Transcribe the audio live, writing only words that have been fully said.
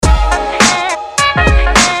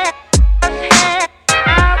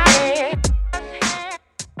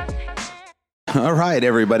All right,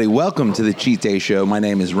 everybody. Welcome to the Cheat Day Show. My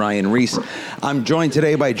name is Ryan Reese. I'm joined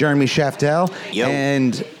today by Jeremy Shaftel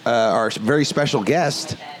and our very special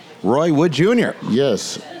guest, Roy Wood Jr.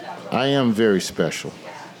 Yes, I am very special.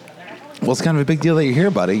 Well, it's kind of a big deal that you're here,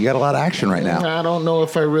 buddy. You got a lot of action right now. I don't know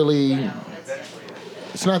if I really...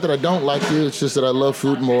 It's not that I don't like you. It's just that I love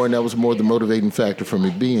food more, and that was more the motivating factor for me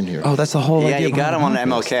being here. Oh, that's the whole idea. Yeah, you got him on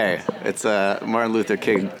MLK. It's Martin Luther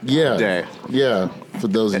King Day. Yeah, for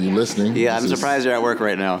those of you listening. Yeah, I'm surprised you're at work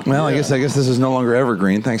right now. Well, I guess this is no longer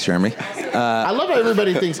evergreen. Thanks, Jeremy. I love how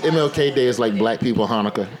everybody thinks MLK Day is like Black people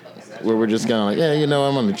Hanukkah, where we're just kind of like, yeah, you know,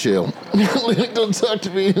 I'm on the chill. Don't talk to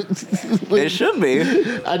me. It should be.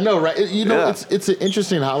 I know, right? You know, it's an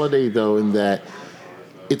interesting holiday, though, in that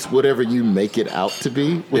it's whatever you make it out to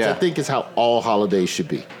be, which I think is how all holidays should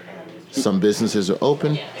be. Some businesses are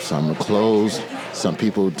open, some are closed. Some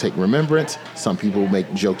people take remembrance. Some people make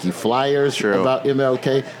jokey flyers about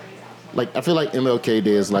MLK. Like, I feel like MLK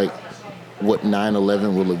Day is like what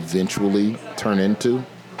 9/11 will eventually turn into.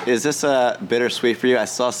 Is this bittersweet for you? I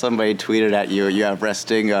saw somebody tweeted at you. You have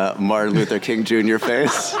resting Martin Luther King Jr.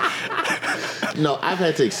 face. No, I've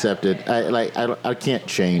had to accept it. I can't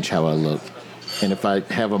change how I look. And if I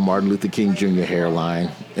have a Martin Luther King Jr. hairline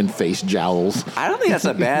and face jowls, I don't think that's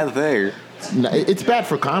a bad thing. No, it's bad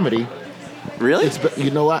for comedy. Really? You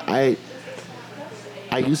know what? I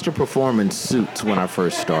used to perform in suits when I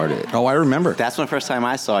first started. Oh, I remember. That's the first time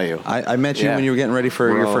I saw you. I met you when you were getting ready for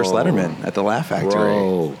your first Letterman at the Laugh Factory.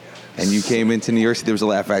 Bro. And you came into New York City. There was a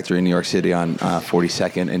Laugh Factory in New York City on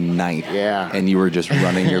 42nd and 9th. Yeah. And you were just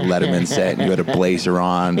running your Letterman set, and you had a blazer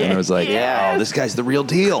on. And I was like, oh, this guy's the real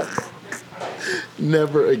deal.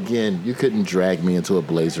 Never again. You couldn't drag me into a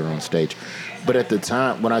blazer on stage. But at the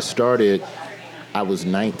time, when I started, I was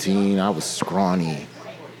 19. I was scrawny.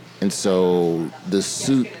 And so the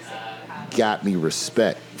suit got me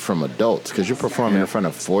respect from adults because you're performing in front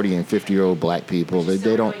of 40 and 50-year-old black people.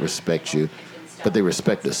 They don't respect you, but they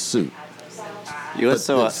respect the suit.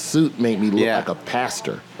 The suit made me look like a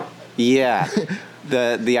pastor. Yeah.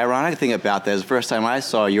 The ironic thing about that is the first time I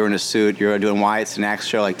saw you were in a suit, you were doing Wyatt's Snacks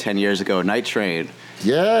show like 10 years ago, Night Train.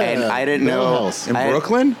 Yeah. And I didn't know. In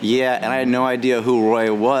Brooklyn? Yeah, and I had no idea who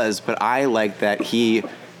Roy was, but I liked that he...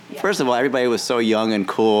 First of all, everybody was so young and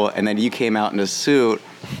cool, and then you came out in a suit,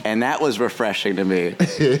 and that was refreshing to me.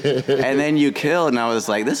 And then you killed, and I was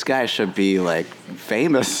like, this guy should be, like,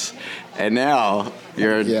 famous. And now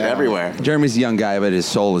you're everywhere. Jeremy's a young guy, but his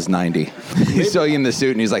soul is 90. He saw you in the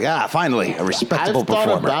suit, and he's like, finally, a respectable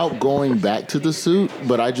performer. I've thought about going back to the suit,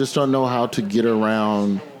 but I just don't know how to get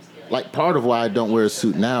around. Like, part of why I don't wear a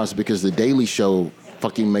suit now is because The Daily Show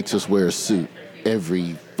fucking makes us wear a suit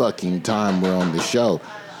every fucking time we're on the show.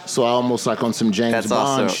 So I almost like on some James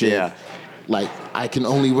Bond shit. Yeah. Like, I can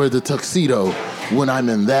only wear the tuxedo when I'm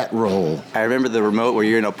in that role. I remember the remote where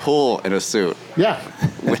you're in a pool in a suit. Yeah.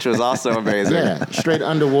 Which was also amazing. Yeah, straight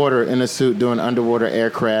underwater in a suit doing underwater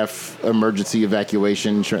aircraft emergency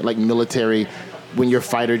evacuation, like military, when your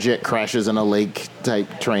fighter jet crashes in a lake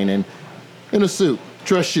type training. In a suit,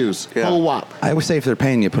 dress shoes, whole wop. I always say if they're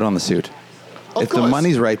paying you, put on the suit. Of if course. the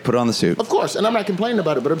money's right, put on the suit. Of course, and I'm not complaining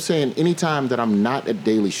about it, but I'm saying anytime that I'm not at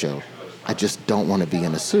Daily Show, I just don't want to be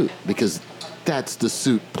in a suit because that's the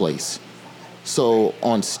suit place. So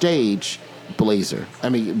on stage, blazer. I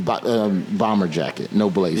mean, bomber jacket, no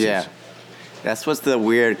blazers. Yeah. That's what's the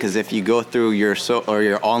weird, because if you go through your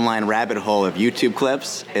online rabbit hole of YouTube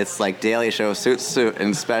clips, it's like Daily Show suit,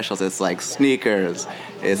 and specials. It's like sneakers.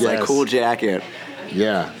 It's like cool jacket.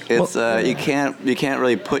 Yeah, it's you can't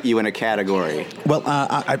really put you in a category. Well,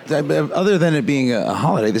 other than it being a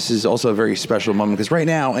holiday, this is also a very special moment because right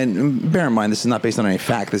now, and bear in mind, this is not based on any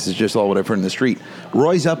fact. This is just all what I've heard in the street.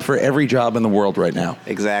 Roy's up for every job in the world right now.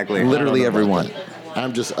 Exactly, literally everyone.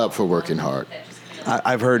 I'm just up for working hard.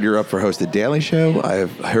 I've heard you're up for host of Daily Show.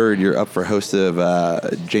 I've heard you're up for host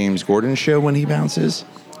of James Gordon's show when he bounces.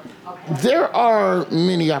 There are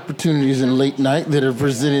many opportunities in late night that are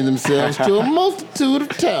presenting themselves to a multitude of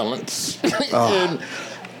talents. And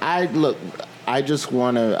I don't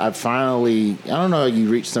know, you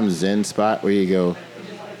reach some zen spot where you go,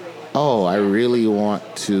 oh, I really want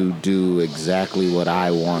to do exactly what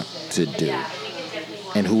I want to do.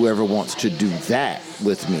 And whoever wants to do that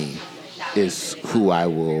with me is where I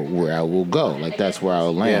will go. Like, that's where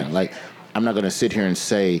I'll land. Yeah. Like, I'm not going to sit here and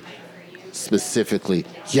say specifically,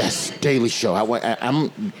 yes, Daily Show.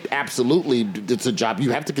 I'm absolutely, it's a job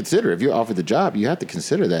you have to consider. If you're offered the job, you have to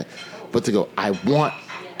consider that. But to go, I want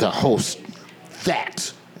to host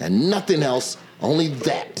that and nothing else, only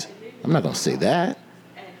that. I'm not going to say that.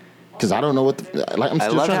 Because I don't know what I'm I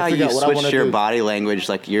still love trying how to figure you out what I want switch to your do. body language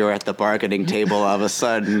like you're at the bargaining table all of a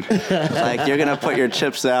sudden. Like you're going to put your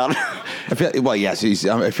chips out. I feel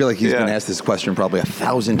like he's been asked this question probably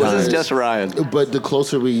 1,000 This times. is just Ryan. But the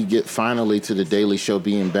closer we get finally to the Daily Show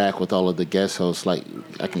being back with all of the guest hosts, like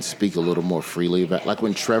I can speak a little more freely about. Like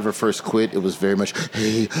when Trevor first quit, it was very much,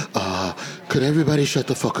 hey, could everybody shut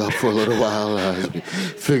the fuck up for a little while?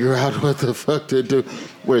 Figure out what the fuck to do.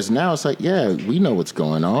 Whereas now it's like, yeah, we know what's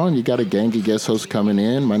going on. You got a gang of guest hosts coming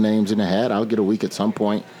in. My name's in the hat. I'll get a week at some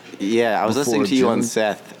point. Yeah, I was listening to you on June.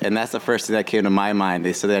 Seth, and that's the first thing that came to my mind.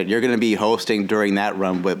 They said that you're going to be hosting during that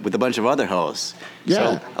run with a bunch of other hosts. Yeah.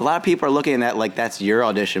 So a lot of people are looking at that like that's your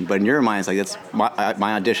audition, but in your mind, it's like that's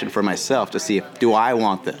my audition for myself to see do I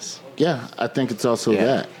want this? Yeah, I think it's also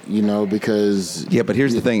that, because... Yeah, but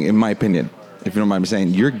here's the thing, in my opinion, if you don't mind me saying,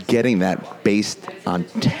 you're getting that based on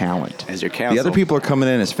talent. As your counsel. The other people are coming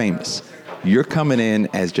in as famous. You're coming in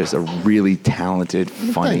as just a really talented,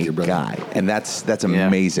 funny you, brother. guy, and that's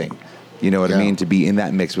amazing. You know what I mean? To be in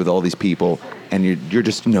that mix with all these people, and you're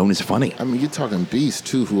just known as funny. I mean, you're talking beasts,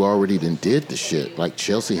 too, who already did the shit. Like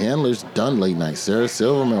Chelsea Handler's done late night. Sarah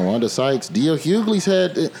Silverman, Wanda Sykes. D.L. Hughley's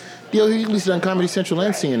done Comedy Central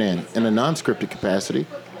and CNN in a non-scripted capacity.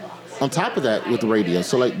 On top of that, with the radio.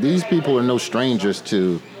 So, like, these people are no strangers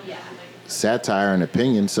to satire and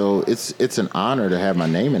opinion. So it's an honor to have my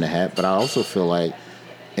name in the hat. But I also feel like,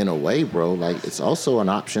 in a way, bro, like, it's also an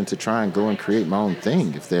option to try and go and create my own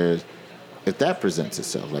thing if that presents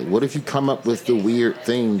itself. Like, what if you come up with the weird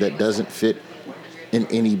thing that doesn't fit in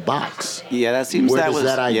any box? Yeah, that seems Where that does was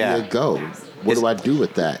that idea go? What do I do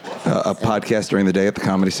with that? A podcast during the day at the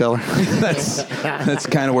Comedy Cellar. that's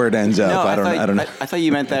kind of where it ends up. No, I don't know. I thought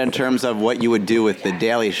you meant that in terms of what you would do with the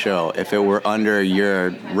Daily Show if it were under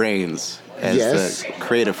your reins as the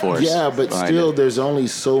creative force. Yeah, but behind still, it. there's only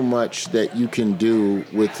so much that you can do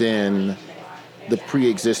within the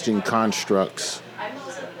pre-existing constructs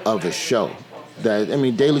of a show.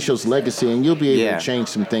 Daily Show's legacy, and you'll be able to change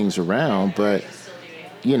some things around, but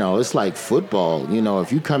it's like football.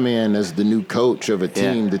 If you come in as the new coach of a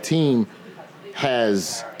team, the team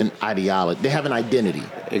has an ideology. They have an identity.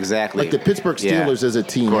 Exactly. Like the Pittsburgh Steelers as a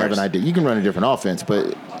team have an identity. You can run a different offense,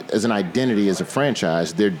 but as an identity, as a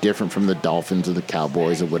franchise, they're different from the Dolphins or the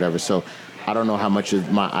Cowboys or whatever. So I don't know how much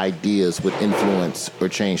of my ideas would influence or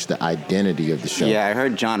change the identity of the show. Yeah, I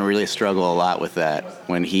heard John really struggle a lot with that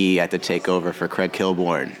when he had to take over for Craig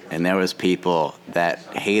Kilborn. And there was people that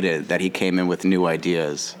hated that he came in with new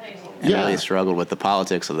ideas and really struggled with the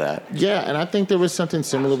politics of that. Yeah, and I think there was something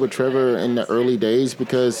similar with Trevor in the early days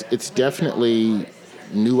because it's definitely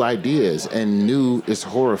new ideas, and new is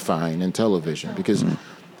horrifying in television because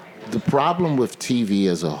the problem with TV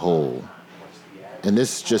as a whole, and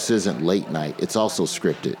this just isn't late night, it's also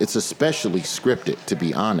scripted. It's especially scripted, to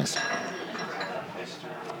be honest.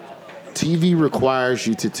 TV requires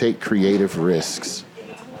you to take creative risks,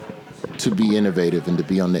 to be innovative and to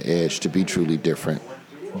be on the edge, to be truly different.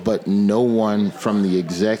 But no one from the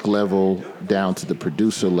exec level down to the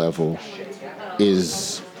producer level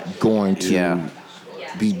is going to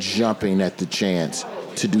be jumping at the chance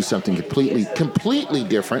to do something completely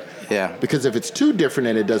different. Yeah. Because if it's too different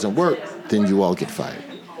and it doesn't work, then you all get fired.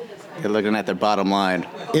 You're looking at their bottom line.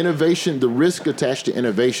 Innovation, the risk attached to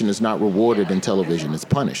innovation is not rewarded in television. It's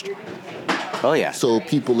punished. Oh, yeah. So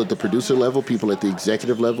people at the producer level, people at the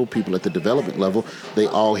executive level, people at the development level, they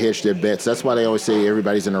all hedge their bets. That's why they always say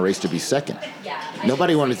everybody's in a race to be second.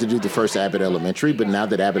 Nobody wanted to do the first Abbott Elementary, but now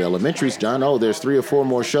that Abbott Elementary's done, there's 3 or 4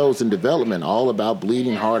 more shows in development, all about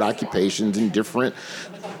bleeding heart occupations in different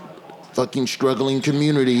fucking struggling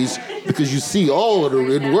communities, because you see,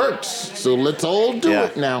 it works. So let's all do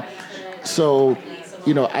it now. So,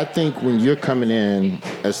 I think when you're coming in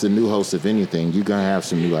as the new host of anything, you're going to have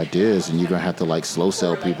some new ideas and you're going to have to slow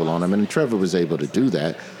sell people on them. And Trevor was able to do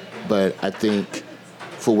that. But I think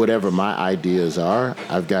for whatever my ideas are,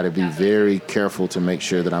 I've got to be very careful to make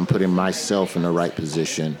sure that I'm putting myself in the right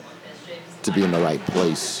position to be in the right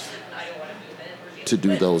place to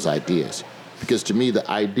do those ideas. Because to me, the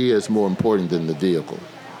idea is more important than the vehicle.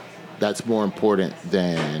 That's more important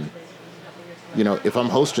than... if I'm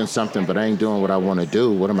hosting something but I ain't doing what I want to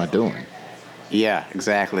do, what am I doing? Yeah,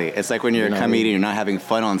 exactly. It's like when you're a comedian, you're not having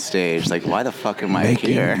fun on stage. Like, why the fuck am I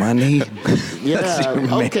Making here? money.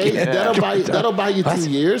 Okay, that'll buy you 2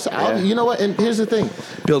 years. You know what? And here's the thing.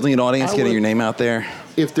 Building an audience, getting your name out there.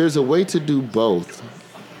 If there's a way to do both,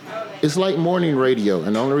 it's like morning radio.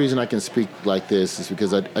 And the only reason I can speak like this is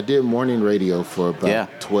because I did morning radio for about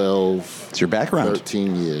 12, it's your background.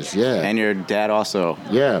 13 years. Yeah. And your dad also.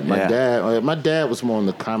 Yeah, my dad was more on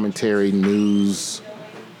the commentary, news,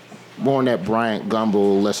 more on that Bryant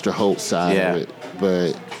Gumbel, Lester Holt side of it.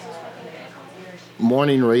 But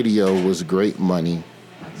morning radio was great money.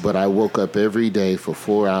 But I woke up every day for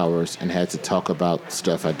 4 hours and had to talk about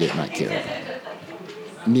stuff I did not care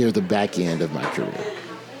about near the back end of my career.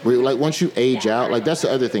 Where, like, once you age out, like, that's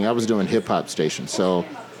the other thing. I was doing hip-hop stations. So,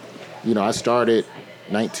 you know, I started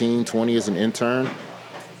 19, 20 as an intern.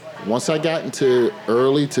 Once I got into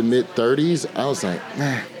early to mid-30s, I was like,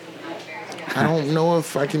 I don't know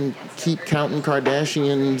if I can keep counting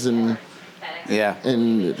Kardashians and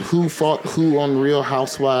who fought who on Real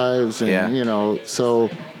Housewives. And, you know, so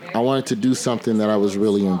I wanted to do something that I was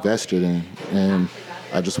really invested in. And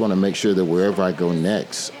I just want to make sure that wherever I go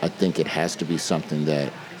next, I think it has to be something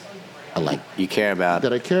that I like. You care about.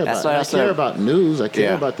 That I care about. I care about news. I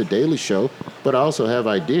care about The Daily Show. But I also have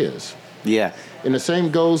ideas. Yeah. And the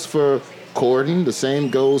same goes for Corden. The same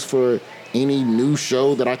goes for any new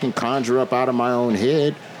show that I can conjure up out of my own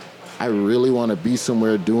head. I really want to be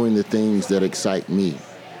somewhere doing the things that excite me,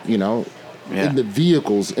 you know, in the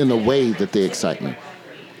vehicles, in the way that they excite me.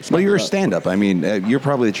 Well, you're a stand-up. I mean, you're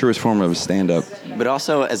probably the truest form of a stand-up. But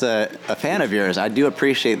also, as a fan of yours, I do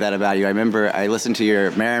appreciate that about you. I remember I listened to your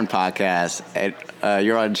Marin podcast, and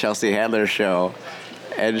you're on Chelsea Handler's show,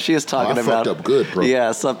 and she was talking about... fucked up good, bro.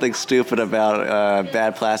 Yeah, something stupid about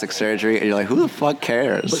bad plastic surgery, and you're like, who the fuck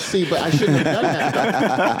cares? But I shouldn't have done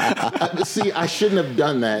that. I shouldn't have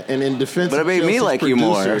done that. And in defense but it made of me Chelsea's like you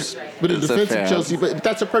more. But in defense of Chelsea, but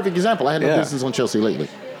that's a perfect example. I had no business on Chelsea lately.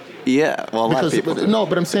 Yeah, well, a lot of people.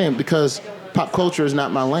 But I'm saying because pop culture is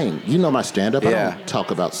not my lane. You know my stand-up. I don't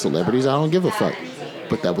talk about celebrities. I don't give a fuck.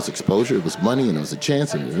 But that was exposure. It was money, and it was a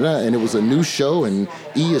chance, and it was a new show, and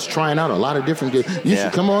E is trying out a lot of different good. You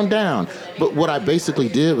should come on down. But what I basically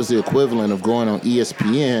did was the equivalent of going on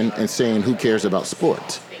ESPN and saying, who cares about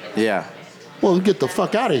sports? Yeah. Well, get the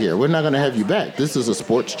fuck out of here. We're not going to have you back. This is a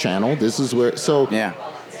sports channel. This is where... So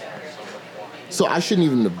I shouldn't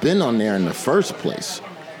even have been on there in the first place.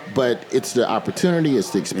 But it's the opportunity, it's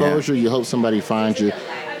the exposure. You hope somebody finds you.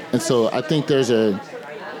 And so I think there's a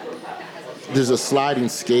sliding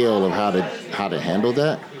scale of how to handle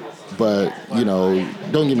that. But, you know,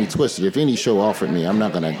 don't get me twisted. If any show offered me, I'm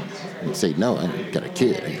not going to say no. I got a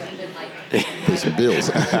kid. Pay some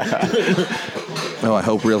bills. Oh, I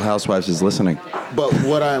hope Real Housewives is listening. But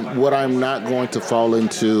what I'm not going to fall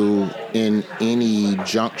into in any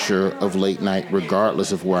juncture of late night,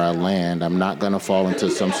 regardless of where I land, I'm not going to fall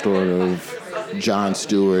into some sort of Jon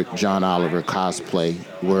Stewart, John Oliver cosplay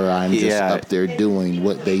where I'm just up there doing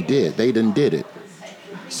what they did. They done did it.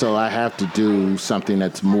 So I have to do something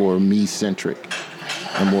that's more me-centric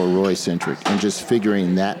and more Roy-centric. And just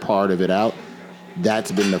figuring that part of it out,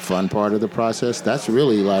 that's been the fun part of the process. That's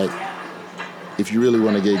really like... If you really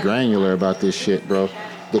want to get granular about this shit, bro,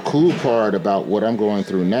 the cool part about what I'm going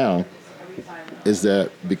through now is that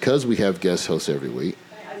because we have guest hosts every week,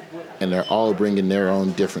 and they're all bringing their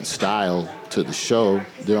own different style to the show,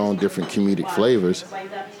 their own different comedic flavors,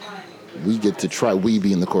 we get to try, we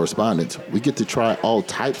being the correspondents, we get to try all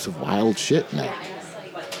types of wild shit now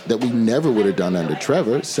that we never would have done under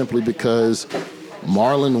Trevor, simply because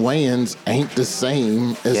Marlon Wayans ain't the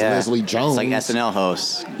same as Leslie Jones. It's like SNL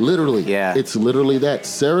hosts. Literally. Yeah. It's literally that.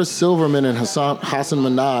 Sarah Silverman and Hassan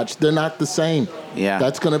Minhaj, they're not the same. Yeah.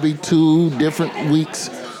 That's going to be 2 different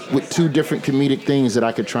weeks with 2 different comedic things that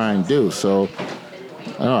I could try and do. So,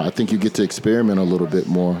 I don't know, I think you get to experiment a little bit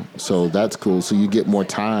more. So that's cool. So you get more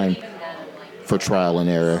time for trial and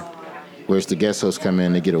error. Whereas the guest hosts come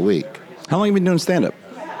in, they get a week. How long have you been doing stand-up?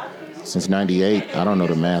 Since 98. I don't know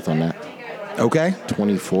the math on that. Okay.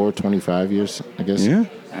 24, 25 years, I guess. Yeah.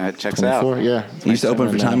 Checks 24, out. Yeah. You used to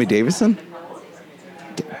open for Tommy Davidson?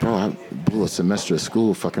 Bro, I blew a semester of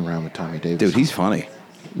school fucking around with Tommy Davidson. Dude, he's funny.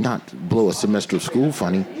 Not blow a semester of school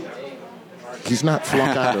funny. He's not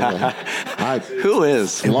flunked out of it. Who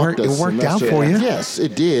is? It worked out for you? Yes,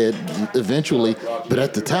 it did eventually, but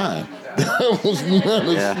at the time, that was not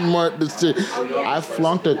a smart decision. I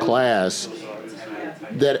flunked a class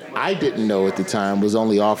that I didn't know at the time was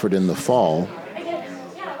only offered in the fall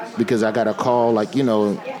because I got a call, like, you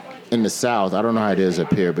know, in the South, I don't know how it is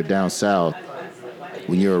up here, but down South,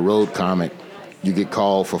 when you're a road comic, you get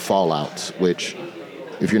called for fallouts, which,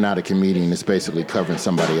 if you're not a comedian, it's basically covering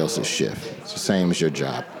somebody else's shift. It's the same as your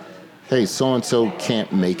job. Hey, so-and-so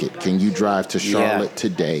can't make it. Can you drive to Charlotte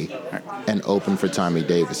today and open for Tommy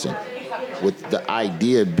Davidson? With the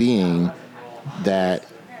idea being that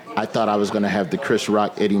I thought I was going to have the Chris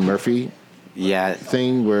Rock, Eddie Murphy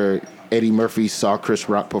thing where Eddie Murphy saw Chris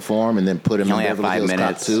Rock perform and then put him in Beverly Hills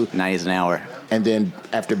Cop 2. 90s an hour. And then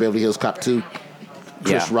after Beverly Hills Cop 2,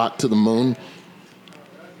 Chris Rock to the moon.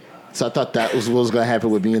 So I thought that was what was going to happen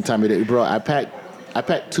with me and Tommy Davidson. Bro, I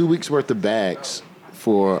packed 2 weeks worth of bags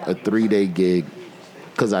for a 3-day gig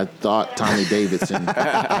because I thought Tommy Davidson.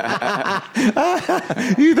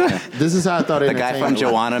 This is how I thought. The guy from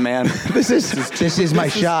Joanna, man. This is my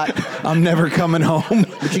shot. I'm never coming home.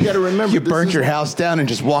 But you got to remember, you burnt your house down and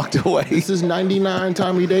just walked away. This is '99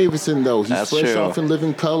 Tommy Davidson, though. He's That's fresh true. off In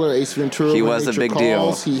Living Color, Ace Ventura. He When was a Nature big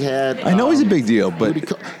Calls. deal. He had. I know he's a big deal, but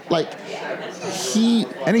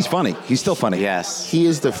and he's funny. He's still funny. Yes. He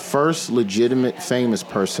is the first legitimate famous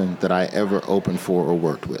person that I ever opened for or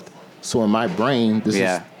worked with. So in my brain, this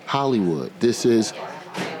is Hollywood. This is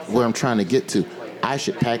where I'm trying to get to. I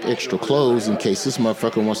should pack extra clothes in case this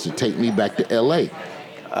motherfucker wants to take me back to L.A.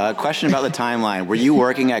 Question about the timeline. Were you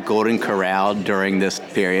working at Golden Corral during this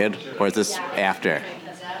period, or is this after?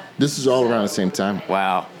 This is all around the same time.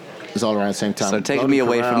 Wow. It's all around the same time. So take me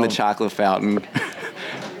away from the chocolate fountain.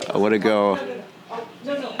 I want to go.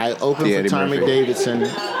 I opened for Tommy Davidson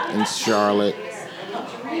in Charlotte,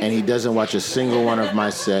 and he doesn't watch a single one of my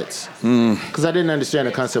sets because I didn't understand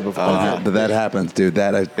the concept of But that happens, dude.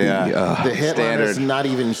 the headliner is not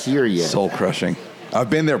even here yet. Soul crushing. I've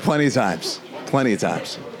been there plenty of times.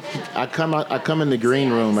 I come in the green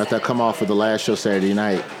room after I come off for the last show Saturday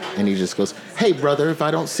night, and he just goes, "Hey, brother, if I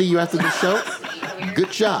don't see you after the show,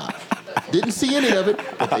 good job. Didn't see any of it,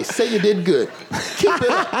 but they say you did good. Keep it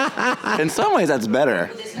up." In some ways, that's better.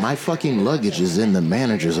 My fucking luggage is in the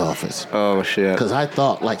manager's office. Oh, shit. Because I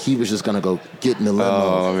thought like he was just going to go get in the limo.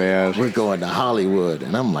 Oh, man. We're going to Hollywood.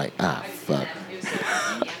 And I'm like, fuck.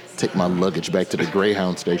 Take my luggage back to the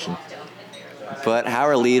Greyhound station. But how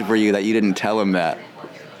relieved were you that you didn't tell him that?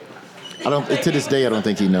 To this day, I don't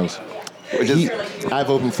think he knows. I've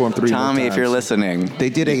opened for him 3 more times. Tommy, if you're listening, They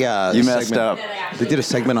did you messed up. They did a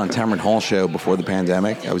segment on Tamron Hall show before the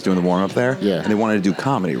pandemic. I was doing the warm up there. Yeah. And they wanted to do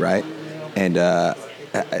comedy, right? And I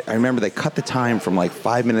remember they cut the time from like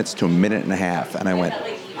 5 minutes to a minute and a half. And I went,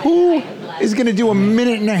 who is going to do a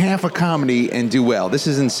minute and a half of comedy and do well? This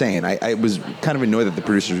is insane. I was kind of annoyed that the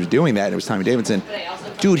producers were doing that. And it was Tommy Davidson.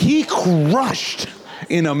 Dude, he crushed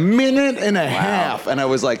in a minute and a half. And I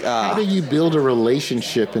was like, How do you build a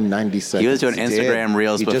relationship in 90 seconds? He was doing Instagram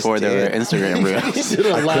Reels before there were Instagram Reels. He did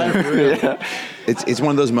a live reel. It's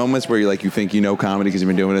one of those moments where you think you know comedy because you've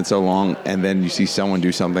been doing it so long, and then you see someone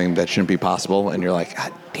do something that shouldn't be possible, and you're like,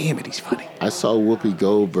 God damn it, he's funny. I saw Whoopi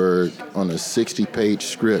Goldberg on a 60-page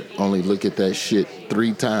script only look at that shit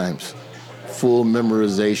 3 times. Full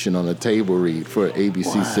memorization on a table read for an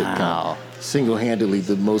ABC sitcom. Single-handedly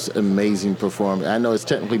the most amazing performance. I know it's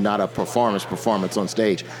technically not a performance on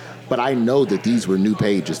stage, but I know that these were new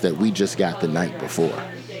pages that we just got the night before.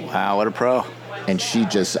 Wow, what a pro. And she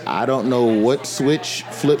just, I don't know what switch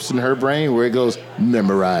flips in her brain where it goes,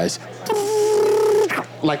 memorize.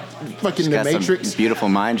 Like fucking The Matrix. Some beautiful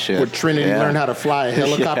mind shit. Where Trinity learned how to fly a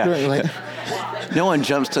helicopter. And like, no one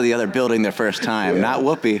jumps to the other building their first time. Not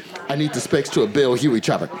Whoopi. I need the specs to a Bill Huey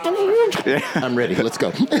chopper. I'm ready. Let's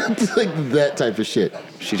go. It's like that type of shit.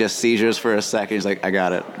 She just seizures for a second. She's like, I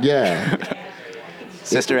got it. Yeah.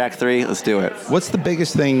 Sister Act 3, let's do it. What's the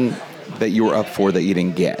biggest thing that you were up for that you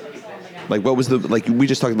didn't get? Like, what was we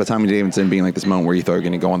just talked about Tommy Davidson being like this moment where you thought you were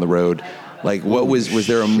going to go on the road. Like, what was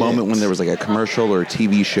there a moment when there was like a commercial or a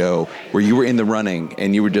TV show where you were in the running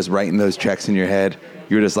and you were just writing those checks in your head?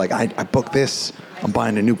 You were just like, I booked this. I'm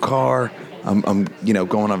buying a new car. I'm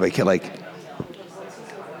going on vacation. Like,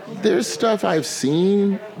 there's stuff I've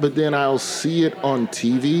seen, but then I'll see it on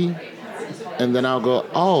TV, and then I'll go,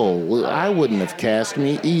 oh, well, I wouldn't have cast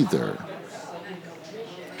me either.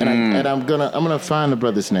 And I'm gonna find the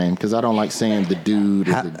brother's name because I don't like saying the dude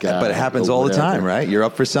or the guy. But it happens all the time, right? You're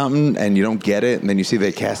up for something and you don't get it, and then you see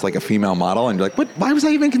they cast like a female model, and you're like, what? Why was I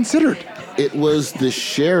even considered? It was the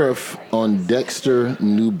sheriff on Dexter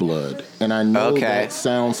New Blood, and I know that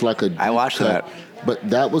sounds like a. I watched that, but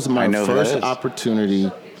that was my first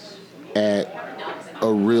opportunity at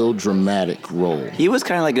a real dramatic role. He was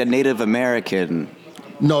kind of like a Native American.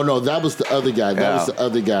 No, that was the other guy. That was the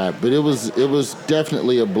other guy. But it was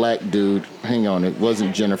definitely a black dude. Hang on, it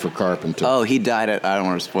wasn't Jennifer Carpenter. Oh, he died at, I don't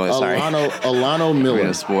want to spoil, sorry. Alano Miller. I'm going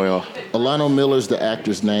to spoil. Alano Miller's the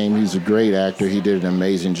actor's name. He's a great actor. He did an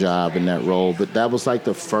amazing job in that role. But that was like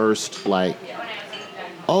the first,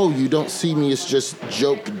 you don't see me as just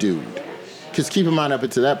joke dude. Because keep in mind, up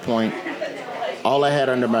until that point, all I had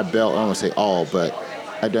under my belt, I don't want to say all, but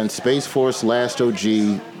I've done Space Force, Last OG,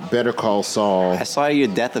 Better Call Saul. I saw you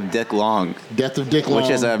Death of Dick Long. Death of Dick Long.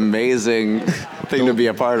 Which is an amazing thing to be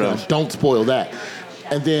a part of. Don't spoil that.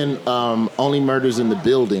 And then Only Murders in the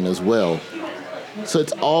Building as well. So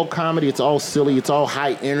it's all comedy, it's all silly, it's all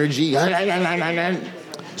high energy.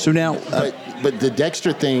 So now, But the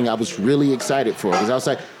Dexter thing, I was really excited for because I was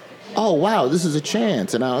like, oh wow, this is a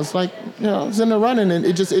chance, and I was like, I was in the running, and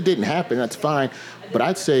it didn't happen. That's fine, but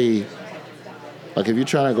I'd say, like, if you're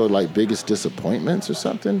trying to go like biggest disappointments or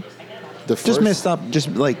something, the first just messed up, just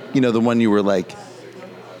like the one you were like,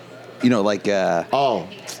 oh,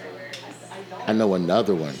 I know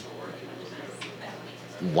another one.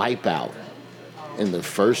 Wipeout in the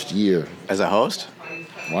first year As a host?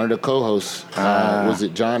 one of the co-hosts was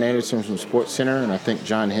it John Anderson from Sports Center, and I think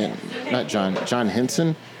John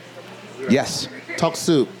Henson. Yes. Talk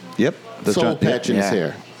soup. Yep. Soul patch in his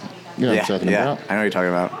hair. You know what I'm talking about? I know what you're talking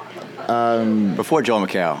about. Before Joel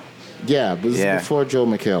McHale. Yeah, but this is before Joe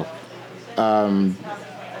McHale.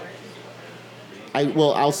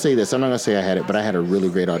 I'll say this. I'm not going to say I had it, but I had a really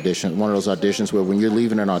great audition. One of those auditions where when you're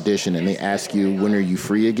leaving an audition and they ask you, when are you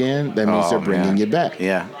free again? That means they're bringing you back.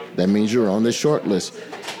 Yeah. That means you're on the short list.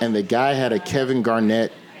 And the guy had a Kevin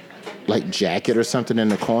Garnett, like, jacket or something in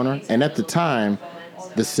the corner. And at the time,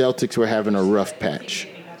 the Celtics were having a rough patch.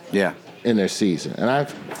 Yeah. In their season. And I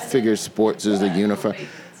figured sports is a unifier.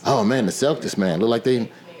 Oh, man, the Celtics, man, look like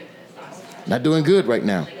they not doing good right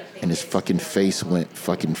now. And his fucking face went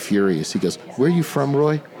fucking furious. He goes, where are you from,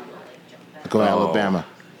 Roy? I go, Alabama.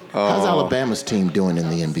 How's Alabama's team doing in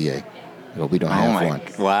the NBA? I go, we don't have one.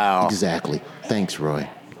 Wow. Exactly. Thanks, Roy.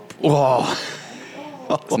 Whoa.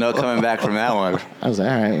 There's no coming back from that one. I was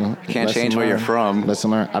like, all right. Well, Can't change where you're from.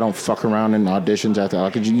 Lesson learned. I don't fuck around in auditions after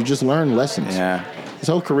all. You just learn lessons. Yeah. His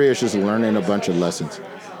whole career is just learning a bunch of lessons.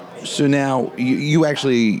 So now you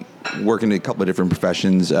actually work in a couple of different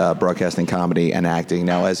professions, broadcasting, comedy, and acting.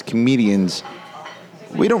 Now, as comedians,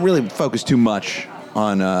 we don't really focus too much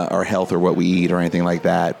on our health or what we eat or anything like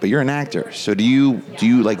that. But you're an actor, so do you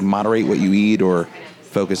like moderate what you eat or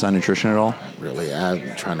focus on nutrition at all? Really,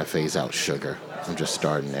 I'm trying to phase out sugar. I'm just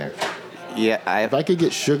starting there. Yeah, if I could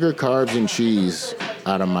get sugar, carbs, and cheese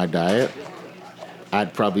out of my diet,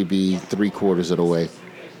 I'd probably be 3/4 of the way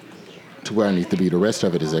to where I need to be. The rest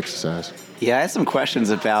of it is exercise. Yeah, I had some questions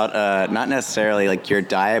about not necessarily like your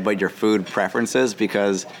diet, but your food preferences,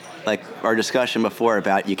 because like our discussion before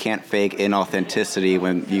about you can't fake inauthenticity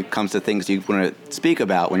when it comes to things you want to speak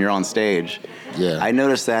about when you're on stage. Yeah. I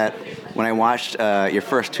noticed that when I watched your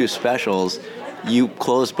first two specials, you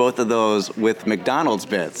closed both of those with McDonald's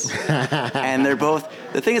bits. And they're both,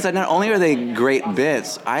 the thing is that not only are they great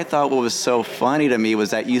bits, I thought what was so funny to me was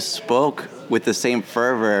that you spoke with the same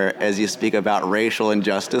fervor as you speak about racial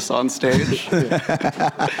injustice on stage.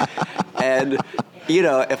 And,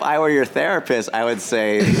 if I were your therapist, I would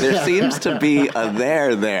say there seems to be a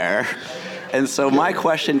there. And so my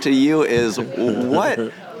question to you is,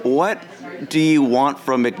 what do you want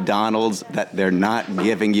from McDonald's that they're not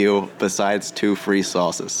giving you besides 2 free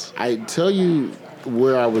sauces? I tell you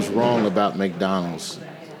where I was wrong about McDonald's,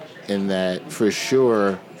 in that for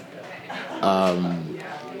sure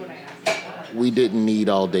we didn't need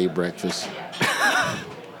all-day breakfast.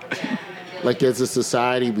 Like, as a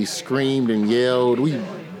society, we screamed and yelled. We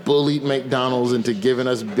bullied McDonald's into giving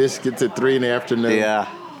us biscuits at 3 p.m. Yeah,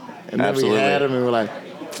 and then absolutely. We had them and we're like,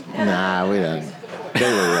 nah, we don't.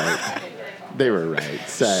 They were right. They were right.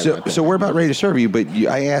 So we're about ready to serve you, but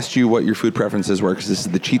I asked you what your food preferences were because this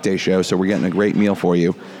is the cheat day show, so we're getting a great meal for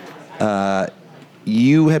you.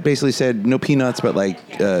 You had basically said no peanuts, but like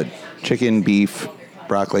chicken, beef,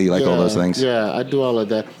 broccoli, you like all those things. Yeah, I do all of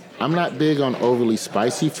that. I'm not big on overly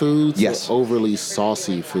spicy foods. Yes. Or overly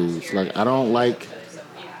saucy foods. Like, I don't like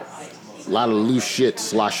a lot of loose shit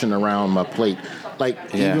sloshing around my plate. Like,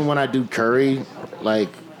 even when I do curry,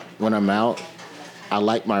 like when I'm out, I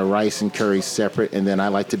like my rice and curry separate, and then I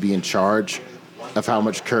like to be in charge of how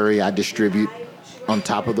much curry I distribute on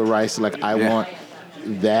top of the rice. Like, I want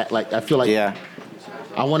that. Like, I feel like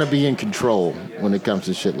I want to be in control when it comes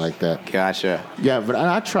to shit like that. Gotcha. Yeah, but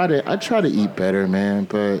I try to eat better, man.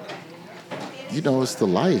 But it's the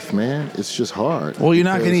life, man. It's just hard. Well, you're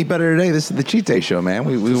not going to eat better today. This is the cheat day show, man.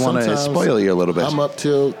 We want to spoil you a little bit. I'm up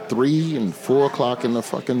till 3 and 4 o'clock in the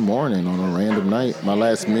fucking morning on a random night. My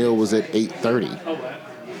last meal was at 8:30.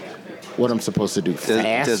 What I'm supposed to do?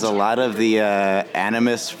 Fast? Does a lot of the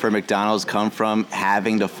animus for McDonald's come from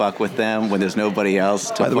having to fuck with them when there's nobody else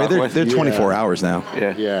to fuck with? By the way, they're 24 hours now.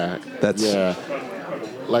 Yeah.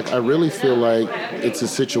 Like, I really feel like it's a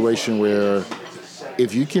situation where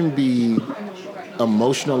if you can be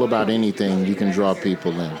emotional about anything, you can draw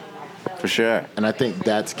people in. For sure. And I think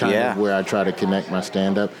that's kind of where I try to connect my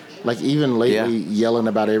stand-up. Like, even lately, yelling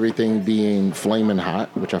about everything being flaming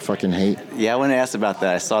hot, which I fucking hate. Yeah, I want to ask about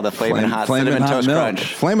that. I saw the flaming hot cinnamon toast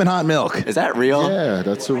crunch. Flaming hot milk. Is that real? Yeah,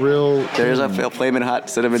 that's a real. There's a flaming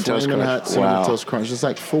hot cinnamon toast crunch. Flaming hot cinnamon toast crunch. It's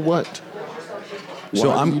like, for what? Why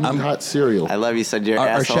So do you need hot cereal? I love you said your Our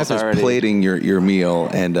asshole's chef is already. plating your meal,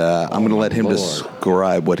 and I'm going to let him Lord.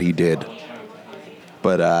 describe what he did.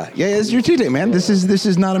 But yeah, it's your cheat day, man. This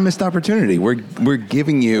is not a missed opportunity. We're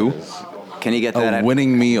giving you Can you get that a at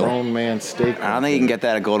winning meal. Grown man steak. I don't think you can get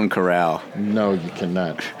that at Golden Corral. No, you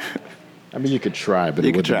cannot. I mean, you could try, but You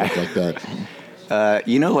it could wouldn't try. look like that.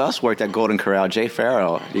 You know who else worked at Golden Corral? Jay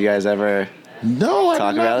Farrell. You guys ever No, I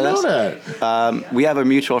talk did not about know this? that. We have a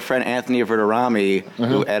mutual friend, Anthony Verderami,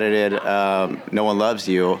 who edited No One Loves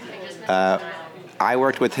You. I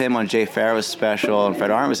worked with him on Jay Farrow's special and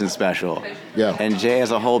Fred Armisen's special. Yeah. And Jay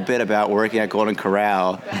has a whole bit about working at Golden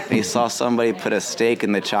Corral, and he saw somebody put a steak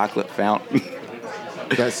in the chocolate fountain.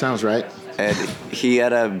 That sounds right. And he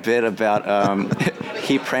had a bit about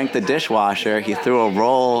he pranked the dishwasher. He threw a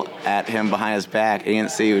roll at him behind his back. He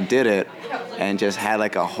didn't see who did it, and just had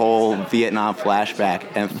like a whole Vietnam flashback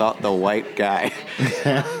and thought the white guy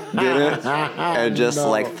did it, and just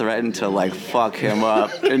like threatened to like fuck him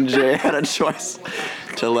up. And Jay had a choice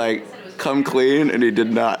to like come clean, and he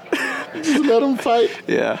did not. Just let him fight.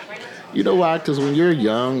 Yeah. You know why? Because when you're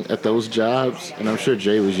young at those jobs, and I'm sure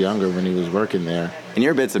Jay was younger when he was working there, And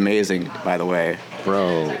your bit's amazing, by the way.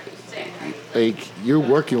 bro, like you're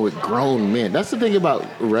working with grown men. That's the thing about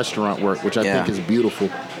restaurant work, which I Yeah. think is beautiful,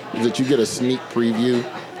 is that you get a sneak preview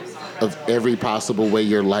of every possible way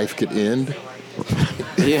your life could end.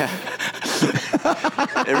 Yeah.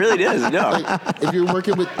 It really does. No. Like, if you're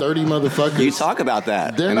working with 30 motherfuckers, You talk about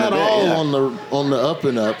that. they're in the not bit, all yeah. on the up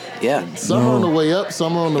and up. Yeah. Some are on the way up,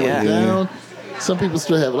 some are on the Yeah. way down. Some people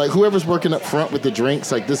still have, like, whoever's working up front with the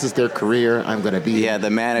drinks, like, this is their career. I'm going to be Yeah, the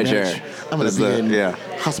manager I'm going is to be the- in yeah.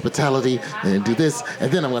 hospitality and do this,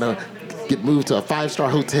 and then I'm going to get moved to a 5-star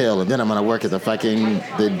hotel, and then I'm going to work at the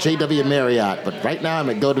JW Marriott. But right now I'm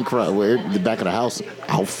at Golden Corral, where in the back of the house,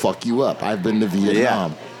 I'll fuck you up. I've been to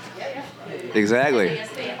Vietnam. Exactly.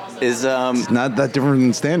 Is Not that different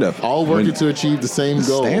than stand-up. All working to achieve the same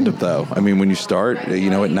goal. Stand-up, though. I mean, when you start, at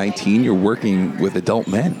 19, you're working with adult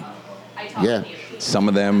men. Yeah. Some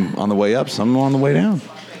of them on the way up, some on the way down.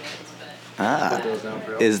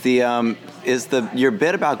 is your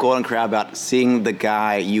bit about Golden Corral about seeing the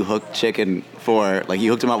guy you hooked chicken for, like you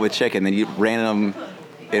hooked him up with chicken, then you ran him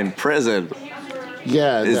in prison?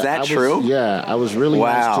 Yeah. Is that true? Yeah. I was really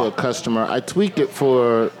nice Wow. to a customer. I tweaked it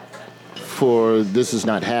for This Is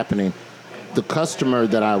Not Happening. The customer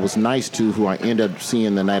that I was nice to, who I ended up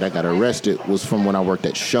seeing the night I got arrested, was from when I worked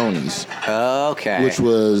at Shoney's, Okay. which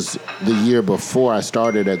was the year before I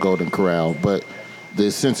started at Golden Corral. But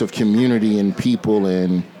the sense of community and people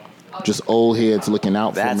and just old heads looking out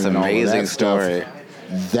for That's me and all of amazing that stuff, story.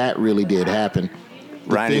 that really did happen.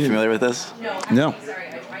 The Ryan, are you thing- familiar with this? No.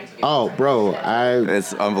 Oh, bro,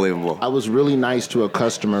 It's unbelievable. I was really nice to a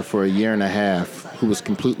customer for a year and a half who was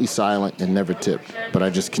completely silent and never tipped. But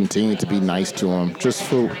I just continued to be nice to him.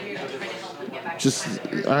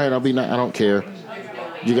 All right, I'll be nice. I don't care.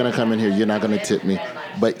 You're going to come in here. You're not going to tip me.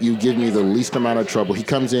 But you give me the least amount of trouble. He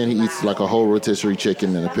comes in, he eats like a whole rotisserie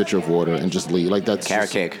chicken and a pitcher of water and just leave. Like that's Carrot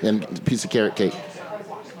just- cake. And a piece of carrot cake.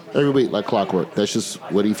 Every week, like clockwork. That's just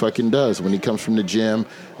what he fucking does when he comes from the gym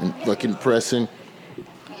and fucking pressing.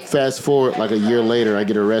 Fast forward, like a year later, I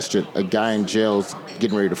get arrested. A guy in jail's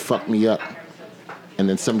getting ready to fuck me up. And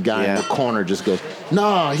then some guy in the corner just goes,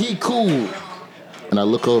 nah, he cool. And I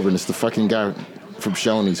look over, and it's the fucking guy from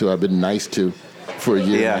Shoney's who I've been nice to for a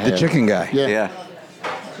year Yeah. and a The half. chicken guy. Yeah. Yeah.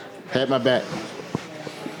 Had my back.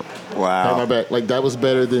 Had my Wow. back. Like, that was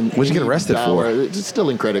better than What'd you get any arrested for? It's still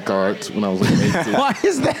in credit cards when I was like 18. Why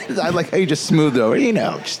is that? I like how you just smoothed over.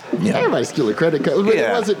 Everybody's still a credit card. But it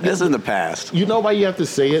Yeah. wasn't, This is in the past. You know why you have to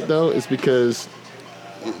say it, though? It's because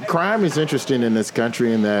crime is interesting in this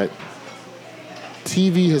country in that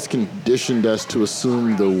TV has conditioned us to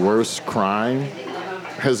assume the worst crime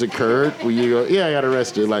has occurred. Where you go, yeah, I got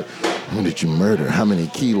arrested. Like, who did you murder? How many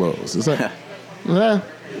kilos? It's like, nah,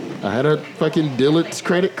 I had a fucking Dillard's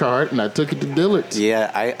credit card, and I took it to Dillard's.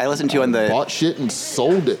 Yeah, I listened to you on the. Bought shit and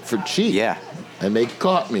sold it for cheap. Yeah. And they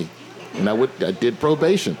caught me. And I did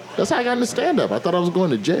probation. That's how I got into stand-up. I thought I was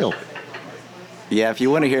going to jail. Yeah, if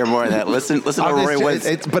you want to hear more of that, listen to Roy Woods.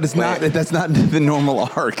 But it's not. That's not the normal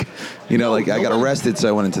arc. I got arrested, so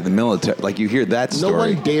I went into the military. Like you hear that No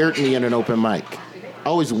story. one dared me in an open mic. I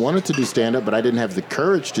always wanted to do stand-up, but I didn't have the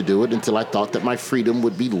courage to do it until I thought that my freedom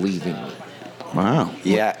would be leaving me. Wow.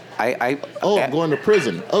 Yeah, I'm going to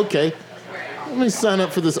prison. Okay. Let me sign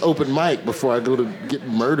up for this open mic before I go to get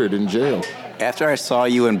murdered in jail. after I saw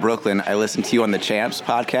you in Brooklyn, I listened to you on the Champs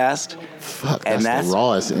podcast. Fuck, And that's the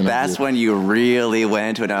rawest interview. that's when you really went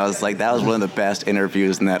into it. And I was like, that was one of the best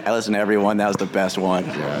interviews. And that I listened to every one. That was the best one.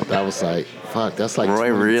 Yeah, that was like, fuck, that's like Roy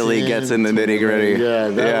really gets in the nitty-gritty. Yeah,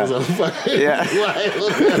 that was a fucking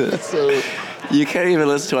wild episode. You can't even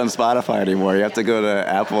listen to it on Spotify anymore. You have to go to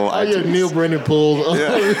Apple Oh, yeah, iTunes. Neil Brennan pulled.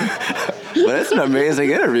 But it's an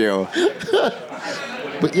amazing interview.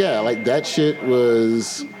 But yeah, like that shit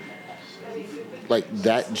was, like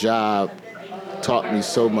that job taught me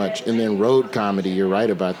so much. And then road comedy, you're right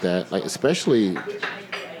about that. Like especially,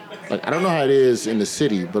 like I don't know how it is in the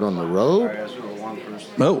city, but on the road.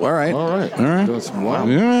 Oh, all right. All right. Doing some wow.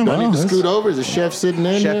 Yeah, Do I well, need to that's- scoot over? Is the chef sitting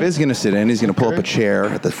in Chef there? is going to sit in. He's going to pull up a chair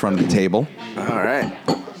at the front of the table. All right.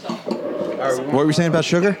 What were we saying about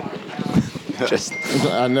sugar? Just,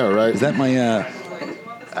 I know, right? Is that my...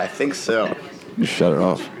 I think so. Just shut it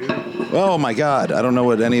off. Oh, my God. I don't know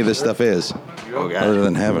what any of this stuff is. Oh, God. Other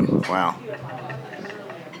than heaven. Wow.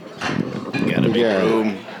 Gotta be Yeah.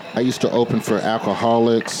 room. I used to open for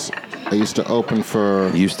alcoholics. I used to open for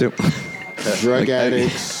Used to. drug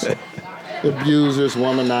addicts, abusers,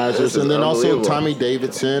 womanizers, This is and then also unbelievable. Tommy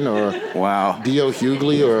Davidson or Wow. D.O.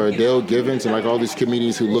 Hughley or Dale Givens and like all these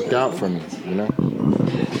comedians who looked out for me, you know?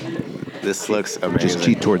 This looks amazing. Just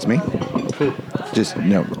cheat towards me. Just,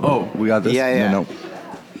 no. Oh, we got this? Yeah, yeah. No.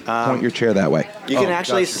 Point your chair that way. You can Oh,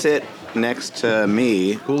 actually gotcha. sit next to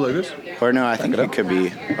me. Cool like this? Or no, I think it could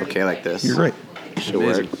be okay like this. You're great. Should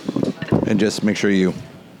work. And just make sure you...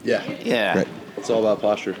 Yeah. Yeah. Right. It's all about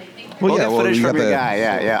posture. We'll get footage you from got your the- guy.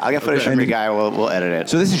 Yeah. I'll get footage from your guy. We'll edit it.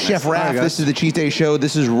 So this is Chef Raph. Hi, guys. This is the Cheat Day Show.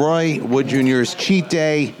 This is Roy Wood Jr.'s Cheat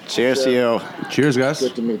Day. Cheers to you. Cheers, guys.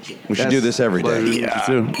 Good to meet you. We should do this every Pleasure to day.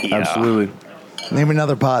 meet you too. Absolutely. Name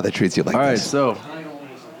another pod that treats you like All right, this. so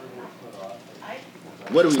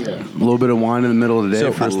What do we have? a little bit of wine in the middle of the day,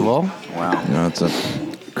 So- first of all, Wow. No, it's a...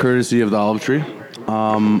 courtesy of the olive tree.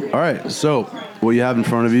 All right, so what you have in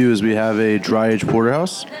front of you is we have a dry aged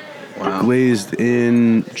porterhouse, glazed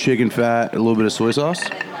in chicken fat, a little bit of soy sauce.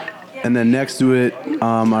 And then next to it,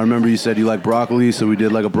 I remember you said you like broccoli, so we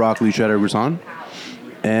did like a broccoli cheddar gratin.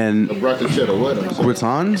 And A broccoli cheddar what? I'm sorry.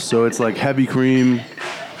 gratin, so it's like heavy cream,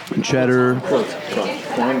 cheddar.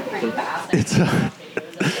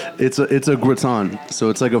 It's a gratin, so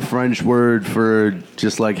it's like a French word for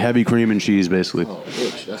just like heavy cream and cheese, basically,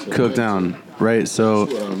 That's what cooked I'm down, right? So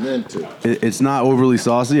into. That's what I'm into. it's not overly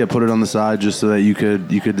saucy. I put it on the side just so that you could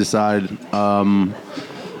decide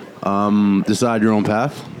decide your own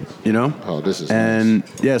path, you know. Oh, this is And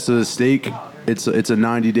yeah, so the steak, it's a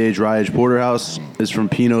 90-day dry aged porterhouse. It's from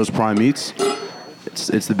Pino's Prime Meats.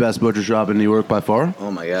 It's the best butcher shop in New York by far.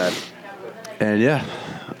 Oh my God. And yeah,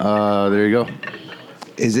 there you go.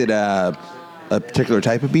 Is it a particular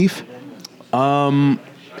type of beef?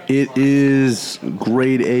 It is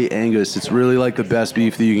grade A Angus. It's really like the best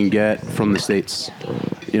beef that you can get from the States.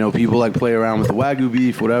 You know, people like play around with the Wagyu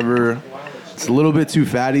beef, whatever. It's a little bit too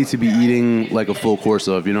fatty to be eating like a full course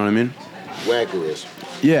of, you know what I mean? Wagyu is.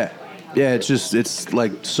 Yeah. Yeah, it's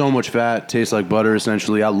like so much fat, tastes like butter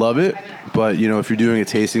essentially. I love it, but you know, if you're doing a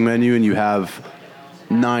tasting menu and you have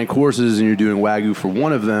 9 courses and you're doing Wagyu for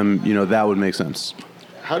one of them, you know, that would make sense.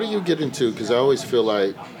 How do you get into, because I always feel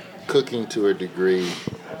like cooking to a degree,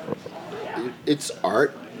 it's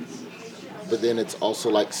art, but then it's also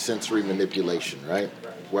like sensory manipulation, right?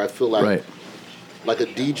 Where I feel like Right. like a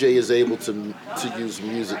DJ is able to use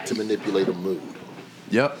music to manipulate a mood.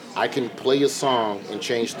 Yep. I can play a song and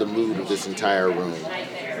change the mood of this entire room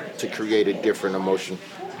to create a different emotion.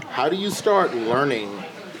 How do you start learning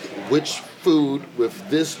which food with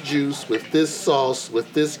this juice, with this sauce,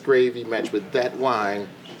 with this gravy match with that wine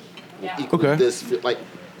will equal Okay. this? Like,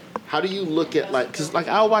 how do you look at like? Because like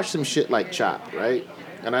I'll watch some shit like Chopped, right?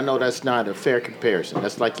 And I know that's not a fair comparison.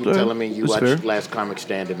 That's like you Yeah, telling me you that's watch fair. Last Comic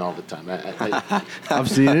Standing all the time. I've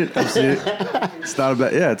seen it. It's not a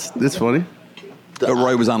bad. Yeah, it's funny.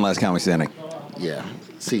 Roy was on Last Comic Standing. Yeah,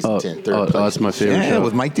 season 10, third place. That's my favorite Yeah, show.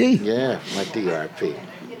 with Mike D. Yeah, my DRP.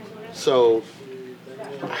 So,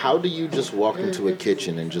 how do you just walk into a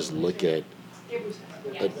kitchen and just look at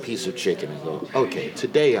a piece of chicken and go, okay,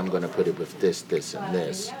 today I'm going to put it with this, this, and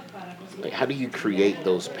this? Like, how do you create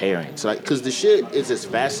those pairings? Like, because the shit is as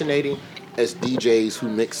fascinating as DJs who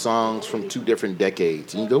mix songs from 2 different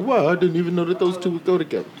decades. And you go, wow, I didn't even know that those two would go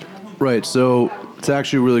together. Right. So it's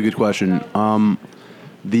actually a really good question.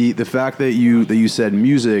 The fact that you said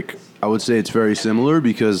music, I would say it's very similar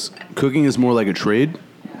because cooking is more like a trade.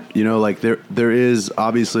 You know, like there is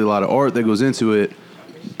obviously a lot of art that goes into it,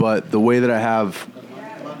 but the way that I have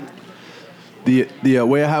the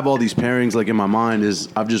way I have all these pairings like in my mind is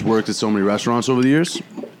I've just worked at so many restaurants over the years,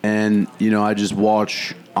 and I just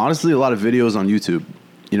watch honestly a lot of videos on YouTube.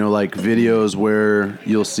 Like videos where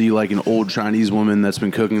you'll see like an old Chinese woman that's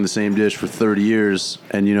been cooking the same dish for 30 years,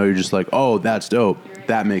 and you're just like, oh, that's dope.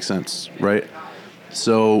 That makes sense, right?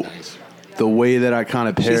 So the way that I kind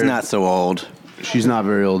of pair, She's not so old. She's not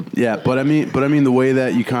very old. Yeah, but I mean the way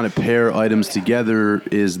that you kind of pair items together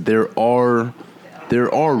is there are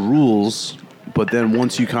rules, but then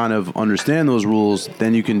once you kind of understand those rules,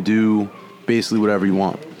 then you can do basically whatever you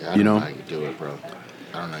want. I don't know how you do it, bro.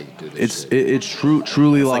 I don't know how you do this. It's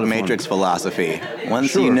truly a lot Like of Matrix fun. philosophy.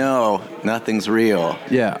 Once Sure. you know, nothing's real.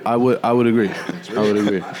 Yeah, I would agree. I would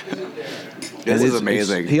agree. This is it's-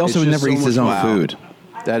 amazing. He also It's just never so eats his much own wow. food.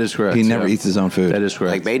 That is correct. He never yeah. eats his own food. That is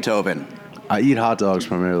correct. Like Beethoven. I eat hot dogs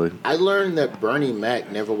primarily. I learned that Bernie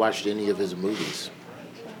Mac never watched any of his movies.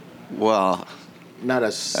 Well, Not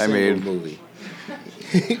a single mean- movie.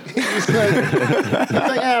 he's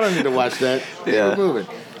like, I don't need to watch that. Yeah. We're moving.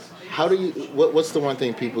 How do you? What's the one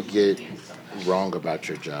thing people get wrong about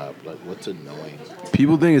your job? Like, what's annoying?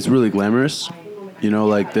 People think it's really glamorous.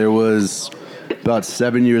 Like there was about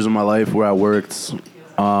 7 years of my life where I worked,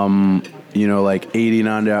 like 80,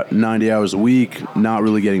 90 hours a week, not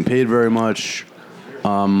really getting paid very much.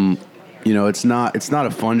 It's not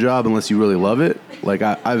a fun job unless you really love it. Like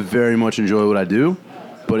I very much enjoy what I do,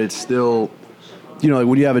 but it's still, like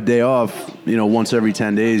when you have a day off, once every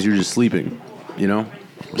 10 days, you're just sleeping,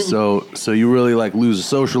 So you really like lose a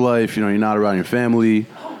social life, you're not around your family.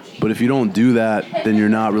 But if you don't do that, then you're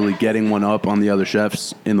not really getting one up on the other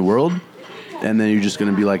chefs in the world. And then you're just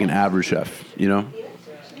going to be like an average chef,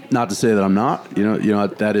 Not to say that I'm not,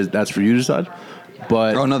 that's for you to decide.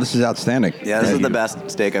 But Oh no, this is outstanding. yeah, this Thank is the you.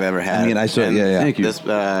 best steak I've ever had. I mean, I saw. And Yeah, yeah. Thank you. This,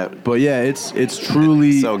 but yeah, it's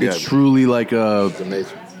truly So good. it's truly like a It's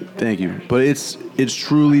amazing. thank you. But it's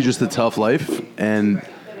truly just a tough life, and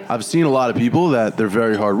I've seen a lot of people that they're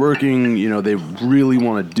very hardworking. They really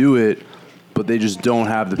want to do it, but they just don't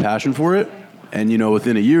have the passion for it. And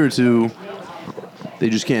within a year or two, they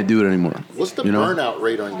just can't do it anymore. What's the you know? burnout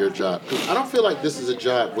rate on your job? 'Cause I don't feel like this is a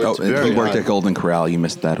job where Oh, it's very he worked high. at Golden Corral. You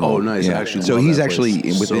missed that whole. Oh, nice. I Yeah. actually So love he's that actually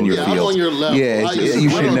place. within So your good. I'm field. on your level. Yeah, I you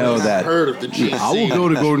should don't know I've that. Heard of the GC. I will go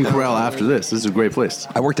to Golden Corral after this. This is a great place.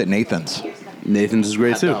 I worked at Nathan's Nathan's is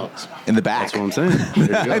great Hot too. dogs. in the back. That's what I'm saying.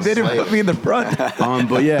 There you go. They didn't put me in the front.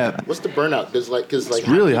 But yeah, What's the burnout? Because It's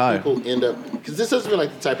really how high. many people end up because this doesn't feel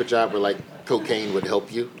like the type of job where like cocaine would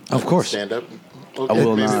help you. Of course. Stand up. I Okay,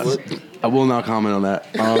 will maybe it not. would. I will not comment on that.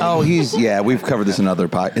 Oh, we've covered this in other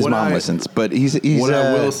podcasts. His What mom I- listens, but he's What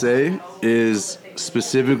I will say is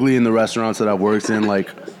specifically in the restaurants that I've worked in, like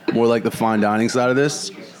more like the fine dining side of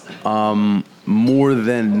this, more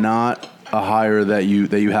than not, a hire that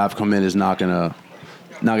you have come in is not gonna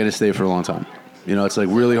stay for a long time. It's like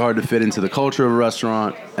really hard to fit into the culture of a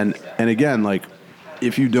restaurant, and again, like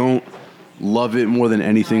if you don't love it more than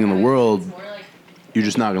anything in the world, you're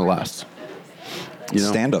just not gonna last.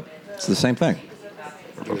 stand up. It's the same thing.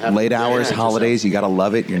 You have Late to hours, manage holidays, you got to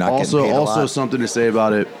love it. You're not getting paid a Also, lot. something to say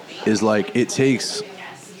about it is like it takes,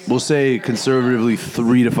 we'll say conservatively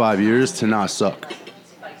 3 to 5 years to not suck.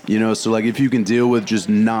 So like if you can deal with just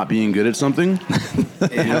not being good at something,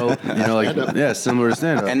 like similar to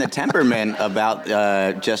stand up. and the temperament about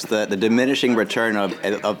just the diminishing return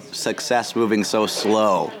of success moving so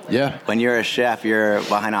slow. Yeah. When you're a chef, you're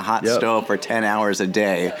behind a hot Yep. stove for 10 hours a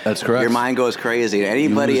day. That's correct. Your mind goes crazy.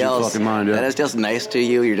 Anybody lose your else fucking mind, yeah. that is just nice to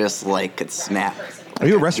you, you're just like, could snap. Are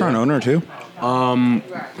you a restaurant owner too?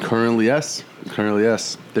 Currently, yes.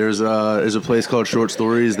 There's a place called Short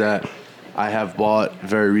Stories that I have bought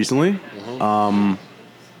very recently.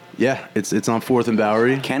 It's on 4th and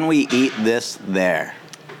Bowery. Can we eat this there?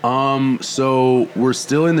 So we're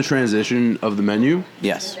still in the transition of the menu.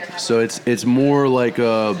 Yes. So it's more like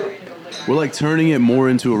we're like turning it more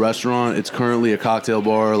into a restaurant. It's currently a cocktail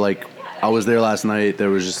bar. Like I was there last night. There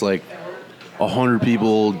was just like 100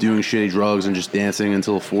 people doing shitty drugs and just dancing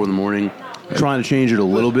until 4 in the morning. I'm trying to change it a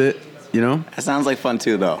little bit, That sounds like fun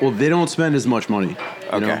too, though. Well, they don't spend as much money,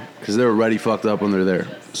 Okay. because they're already fucked up when they're there.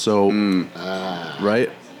 So,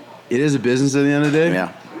 right, it is a business at the end of the day.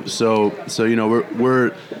 Yeah. So we're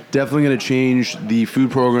definitely going to change the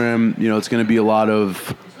food program. It's going to be a lot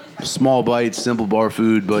of small bites, simple bar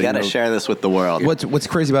food. But You got to share this with the world. What's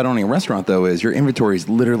crazy about owning a restaurant though is your inventory is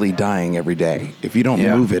literally dying every day. If you don't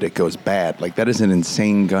Yeah. move it, it goes bad. Like that is an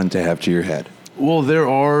insane gun to have to your head. Well, there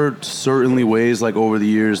are certainly ways, like over the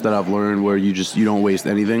years, that I've learned where you don't waste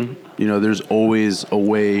anything. There's always a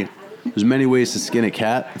way There's many ways to skin a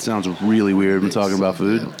cat. It sounds really weird when talking about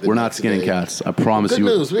food. We're not skinning cats. I promise Good you.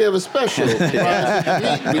 news, we have a special. We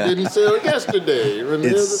didn't sell it yesterday.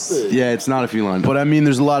 It's not a feline. But I mean,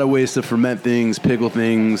 there's a lot of ways to ferment things, pickle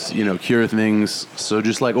things, cure things. So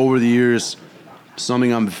just like over the years,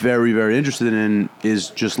 something I'm very, very interested in is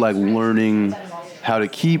just like learning how to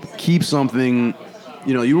keep something,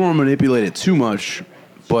 you don't want to manipulate it too much,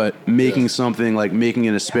 but making something like making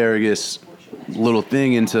an asparagus little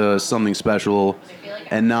thing into something special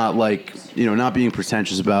and not like, not being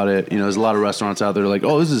pretentious about it. There's a lot of restaurants out there like,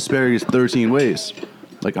 oh, this is asparagus 13 ways.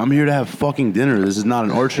 Like, I'm here to have fucking dinner. This is not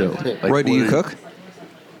an art show. Like, Roy, do you cook?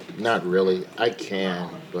 Not really. I can,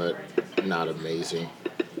 but not amazing.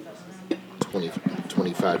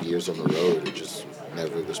 25 years on the road, it just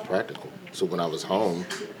never was practical. So when I was home,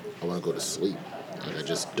 I want to go to sleep. And I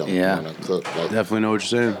just don't want to cook. Like, definitely know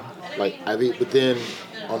what you're saying. But then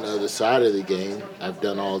on the other side of the game, I've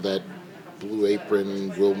done all that Blue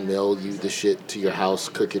Apron, we'll mail you the shit to your house,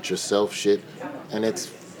 cook it yourself shit, and it's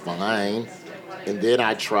fine. And then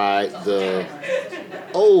I tried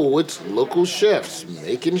it's local chefs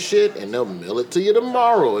making shit, and they'll mail it to you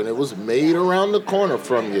tomorrow, and it was made around the corner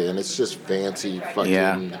from you, and it's just fancy fucking.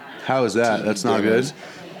 Yeah. How is that? TV That's not dinners. good.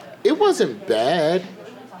 It wasn't bad,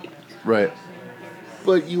 Right.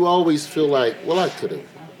 but you always feel like, well, I could have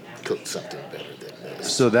cooked something better than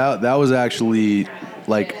this. So that was actually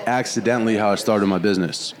like accidentally how I started my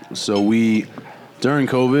business. So during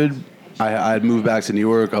COVID, I had moved back to New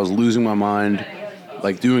York. I was losing my mind,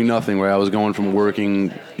 like doing nothing. Where I was going from working,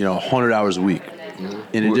 100 hours a week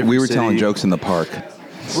in a different We were city. telling jokes in the park. Right.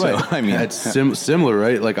 So, I mean, it's similar,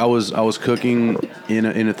 right? Like I was cooking in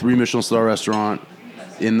a 3 Michelin star restaurant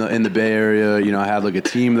in the Bay Area. I had like a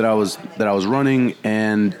team that I was running,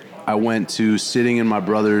 and I went to sitting in my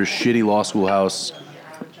brother's shitty law school house,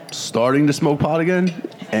 starting to smoke pot again,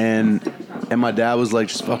 and my dad was like,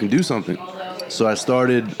 just fucking do something. So I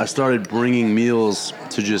started bringing meals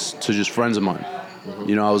to just friends of mine.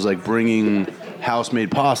 I was like bringing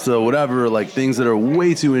house-made pasta, whatever, like things that are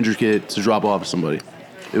way too intricate to drop off to somebody.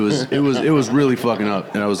 It was really fucking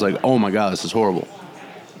up, and I was like, oh my god, this is horrible.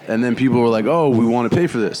 And then people were like, oh, we want to pay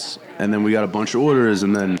for this, and then we got a bunch of orders,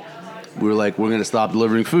 and then we were like, we're gonna stop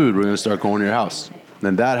delivering food. We're gonna start going to your house.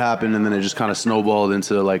 Then that happened, and then it just kind of snowballed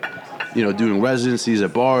into like, doing residencies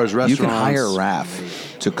at bars, restaurants. you can hire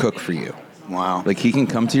Raph to cook for you. Wow. Like, he can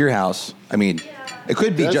come to your house. I mean, it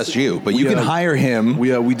could be just you, but you can hire him. We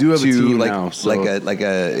do have a team like, now. So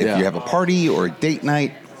if you have a party or a date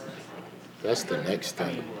night. That's the next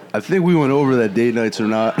thing. I think we went over that date nights or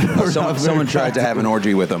not. Someone tried to have an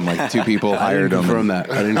orgy with him. Like, 2 people hired him. Confirm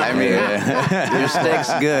that. I didn't. I mean, your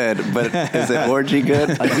steak's good, but is it orgy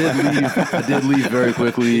good? I did leave very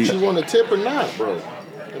quickly. You want a tip or not, bro?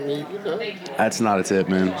 I mean, That's not a tip,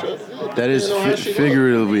 man. That is she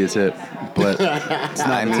figuratively a tip, but it's not.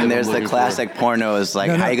 I mean, there's the classic pornos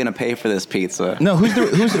like, how are you gonna pay for this pizza? No,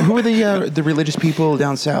 who are the religious people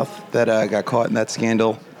down south that got caught in that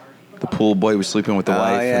scandal? The pool boy was sleeping with the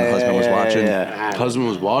wife, and the husband was watching. Husband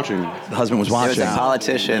was watching. The husband was It was watching. a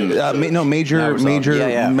politician. Major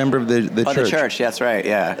member of the church. The church. That's right.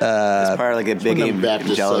 Yeah. It's part of like a big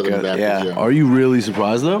Baptist, Southern evangelical. Baptist, Yeah. Are you really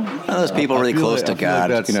surprised though? Those people really close to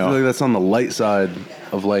God. I feel like that's on the light side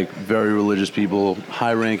of like very religious people,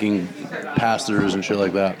 high-ranking pastors and shit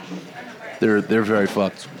like that. They're very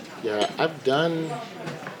fucked. Yeah, I've done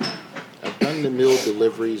the meal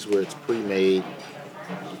deliveries where it's pre-made,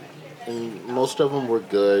 and most of them were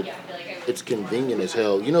good. It's convenient as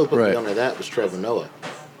hell. Who put me onto that was Trevor Noah.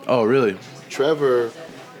 Oh, really? Trevor's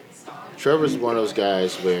one of those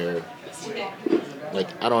guys where, like,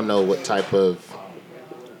 I don't know what type of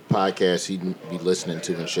podcast he'd be listening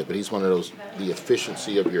to and shit, but he's one of those, the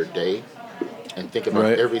efficiency of your day, and think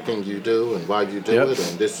about everything you do and why you do it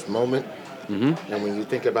and this moment. Mm-hmm. And when you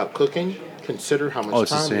think about cooking, consider how much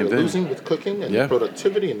time you're losing with cooking and the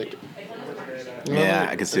productivity and the... Yeah,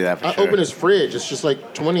 I can see that for sure. I open his fridge. It's just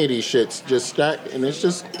like 20 of these shits just stacked, and it's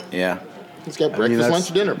just... Yeah. He's got breakfast,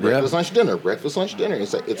 lunch, dinner, breakfast, lunch, dinner, breakfast, lunch, dinner.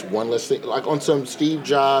 It's like, it's one less thing. Like on some Steve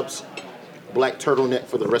Jobs black turtleneck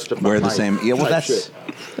for the rest of my life. Wear the same... Yeah, well, shit.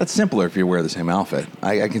 that's simpler if you wear the same outfit.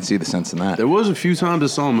 I can see the sense in that. There was a few times I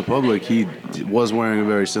saw him in public. He was wearing a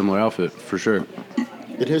very similar outfit, for sure.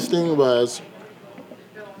 And his thing was,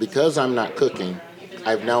 because I'm not cooking,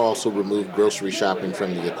 I've now also removed grocery shopping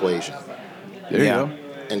from the equation. There you go.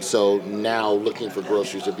 And so now looking for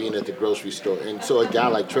groceries or being at the grocery store. And so a guy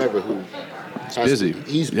like Trevor who... busy.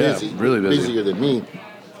 He's busy. Really busy. Busier than me.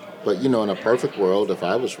 But, in a perfect world, if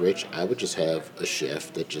I was rich, I would just have a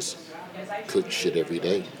chef that just cooks shit every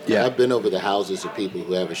day. Yeah. I've been over the houses of people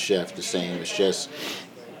who have a chef the same. It's just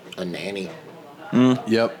a nanny.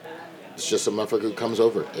 Yep. It's just a motherfucker who comes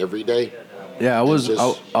over every day. Yeah, I was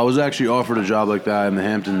just- I was actually offered a job like that in the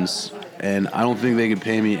Hamptons, and I don't think they could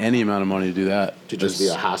pay me any amount of money to do that. To just be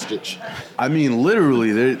a hostage. I mean,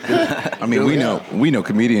 literally, I mean, we know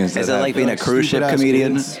comedians. Is that it have, like being a cruise ship stupid-ass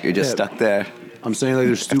comedian? kids. You're just Yeah. stuck there. I'm saying like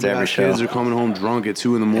there's stupid every ass show. kids are coming home drunk at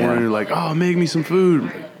 2 a.m. Yeah. You're like, oh, make me some food.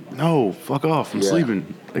 Like, no, fuck off. I'm Yeah.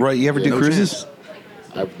 sleeping. Like, Right? You ever do no cruises? chance.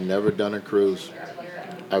 I've never done a cruise.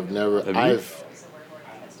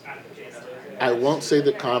 I won't say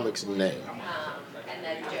the comic's name,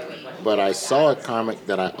 but I saw a comic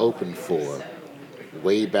that I opened for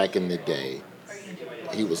way back in the day.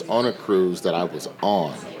 He was on a cruise that I was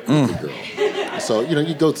on with the girl. So,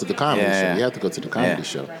 you go to the comedy Yeah, show. yeah. You have to go to the comedy Yeah.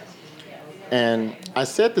 show. And I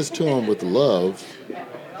said this to him with love,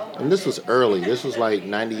 and this was early. This was like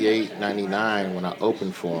 98, 99 when I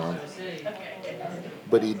opened for him.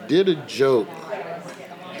 But he did a joke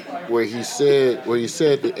where he said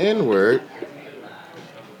the N-word,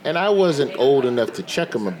 and I wasn't old enough to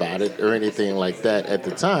check him about it or anything like that at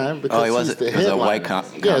the time because he he's wasn't- the it was a headliner.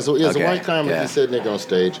 white Yeah, so he was okay, a white comic. yeah. He said nigga on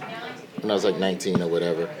stage when I was like 19 or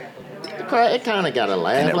whatever. It kind of got a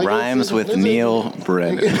laugh. And it like, rhymes with Neil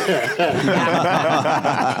Brennan.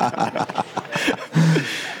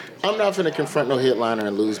 I'm not finna confront no headliner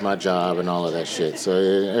and lose my job and all of that shit.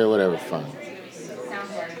 So whatever, fine.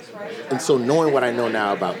 And so knowing what I know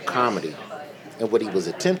now about comedy and what he was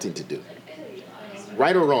attempting to do,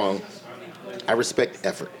 right or wrong, I respect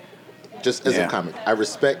effort. Just as a comic, I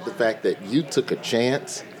respect the fact that you took a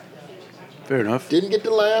chance, Fair enough. didn't get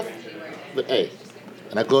to laugh, but hey.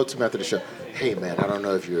 And I go up to him after the show. Hey man, I don't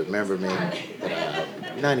know if you remember me, but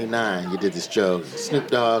 99, you did this joke, Snoop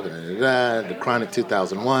Dogg, the Chronic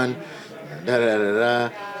 2001,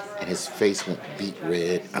 and his face went beet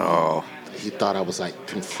red. Oh. He thought I was like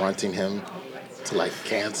confronting him to like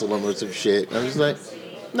cancel him or some shit. And I was like,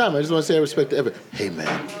 no man, I just want to say I respect the effort. Hey man,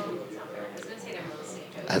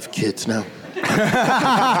 I have kids now.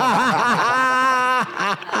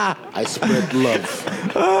 I spread love.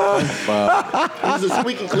 He's a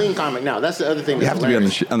squeaky clean comic now. That's the other thing. You have to be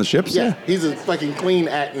on the ships. Yeah, he's a fucking clean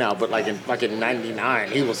act now, but like in fucking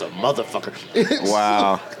 99, he was a motherfucker.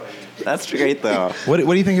 Wow. That's great, though. What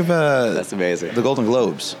do you think of That's amazing. the Golden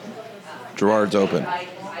Globes? Gerard's Open. I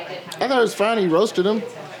thought it was fine. He roasted him.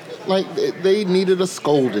 Like, they needed a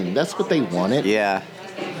scolding. That's what they wanted. Yeah.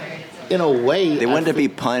 In a way, They wanted to be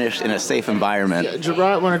punished in a safe environment.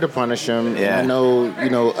 Gerard wanted to punish him. Yeah. I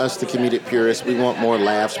know, us, the comedic purists, we want more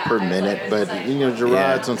laughs per minute. But,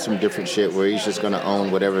 Gerard's on some different shit where he's just going to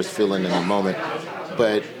own whatever's feeling in the moment.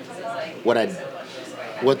 But what I'm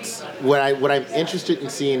interested in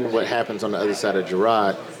seeing what happens on the other side of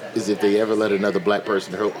Gerard is if they ever let another black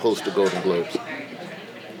person host the Golden Globes.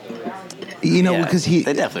 Yeah, Because they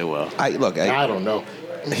definitely will. I don't know.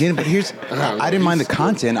 But here's, I didn't mind the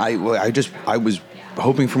content. I was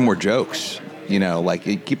hoping for more jokes. Like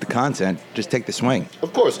keep the content, just take the swing.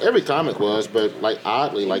 Of course, every comic was, but like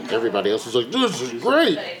oddly, like everybody else was like, "This is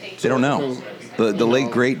great." They don't know. The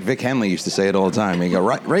late great Vic Henley used to say it all the time. He go,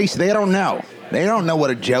 Race, they don't know. They don't know what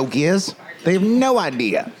a joke is. They have no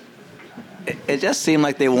idea. It just seemed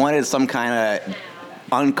like they wanted some kind of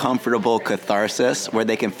uncomfortable catharsis where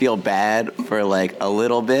they can feel bad for like a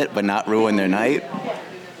little bit, but not ruin their night.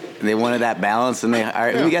 They wanted that balance, and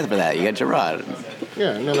who you get for that? You get Gerard.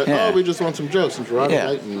 Yeah, and they're like, Yeah. "Oh, we just want some jokes." And Gerard was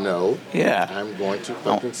like, "No, Yeah. I'm going to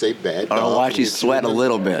fucking say bad." I want to dog watch and you hit sweat a in the-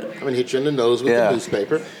 little bit. I'm gonna hit you in the nose with Yeah. the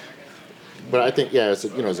newspaper. But I think, as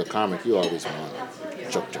a comic, you always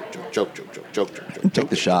want joke. Take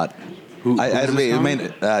the shot. Who's this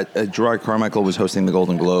comic? Gerard Carmichael was hosting the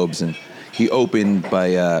Golden Globes, and he opened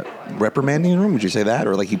by reprimanding him. Would you say that,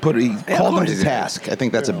 or like he called of them course to he did. task? I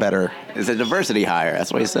think that's a better. It's a diversity hire.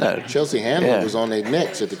 That's what he said. Chelsea Handler Yeah. was on their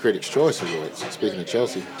necks at the Critics' Choice Awards. Speaking of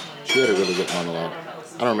Chelsea, she had a really good monologue.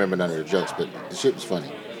 I don't remember none of her jokes, but the shit was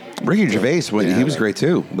funny. Ricky Gervais, he was great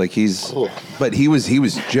too. Like but he was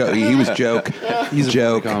joke. He's a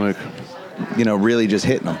joke. Comic. Really just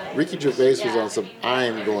hitting them. Ricky Gervais was on some,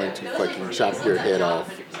 I'm going to fucking chop your head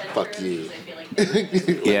off. Fuck you.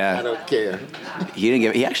 Yeah. I don't care.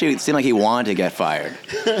 He actually seemed like he wanted to get fired.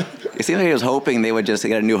 It seemed like he was hoping they would just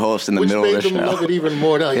get a new host in the Which middle made of the them love show. it even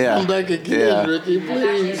more. They're like, Yeah. come back again, Yeah. Ricky,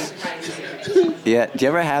 please. Yeah. Do you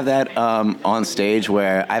ever have that on stage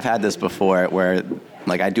where I've had this before where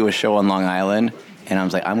like I do a show on Long Island and I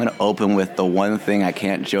was like, I'm going to open with the one thing I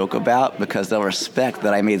can't joke about because they'll respect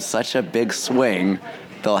that I made such a big swing,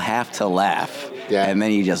 they'll have to laugh. Yeah. And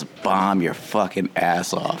then you just bomb your fucking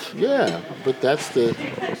ass off. Yeah, but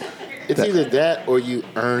it's either that or you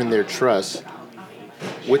earn their trust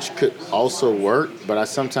which could also work, but I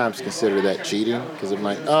sometimes consider that cheating because I'm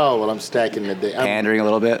like, oh, well, I'm stacking the day. Pandering a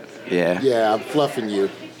little bit. Yeah. Yeah, I'm fluffing you.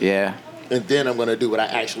 Yeah. And then I'm going to do what I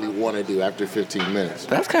actually want to do after 15 minutes.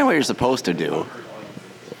 That's kind of what you're supposed to do.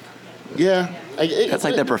 Yeah. That's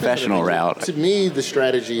like the professional route. To me, the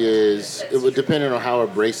strategy is, it would depend on how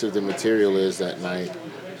abrasive the material is that night.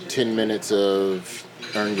 10 minutes of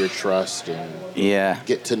earn your trust and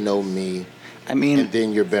get to know me. I mean, and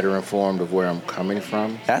then you're better informed of where I'm coming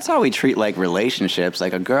from. That's how we treat like relationships.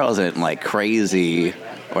 Like a girl isn't like crazy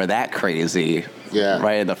or that crazy. Yeah.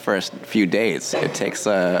 Right in the first few dates, it takes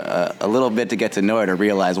a little bit to get to know her to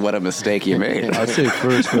realize what a mistake you made. I'd say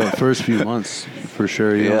first few months for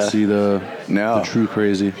sure. You don't see the true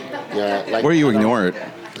crazy. Yeah. Like, or you ignore it.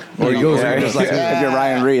 Or you go just like if you're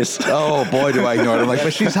Ryan Reese. Oh boy, do I ignore it. I'm like,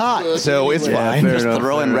 but she's hot, so it's fine. Just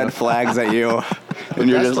throwing red flags at you, and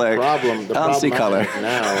you're just like, problem. The I don't see problem color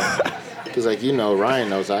now. Because, like, you know, Ryan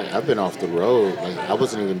knows I've been off the road. Like, I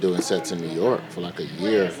wasn't even doing sets in New York for like a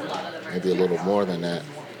year, maybe a little more than that.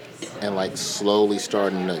 And, like, slowly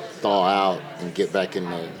starting to thaw out and get back in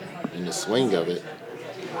the swing of it.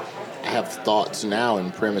 I have thoughts now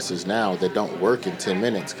and premises now that don't work in 10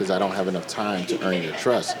 minutes because I don't have enough time to earn your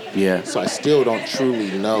trust. Yeah. So I still don't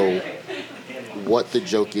truly know what the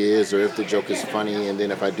joke is or if the joke is funny. And then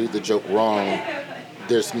if I do the joke wrong,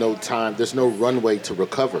 there's no time, there's no runway to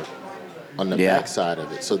recover on the backside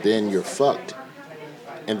of it. So then you're fucked.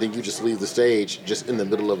 And then you just leave the stage just in the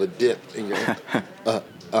middle of a dip. And you're,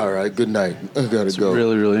 all right, good night. I gotta go.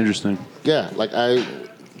 Really, really interesting. Yeah, like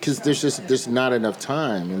because there's not enough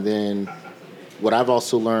time. And then what I've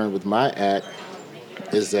also learned with my act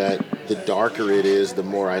is that the darker it is, the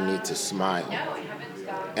more I need to smile.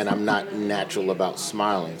 And I'm not natural about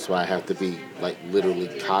smiling, so I have to be like literally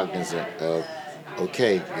cognizant of,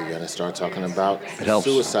 okay, you're gonna start talking about a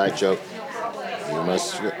suicide joke. You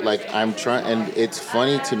must, like, I'm trying, and it's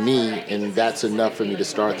funny to me, and that's enough for me to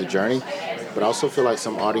start the journey. But I also feel like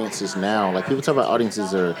some audiences now, like people talk about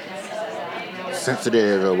audiences are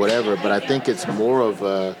sensitive or whatever, but I think it's more of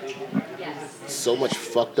so much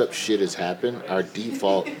fucked up shit has happened. Our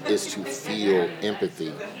default is to feel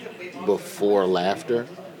empathy before laughter.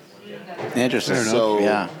 Interesting.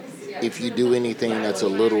 So if you do anything that's a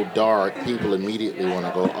little dark, people immediately want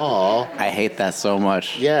to go, "Oh, I hate that so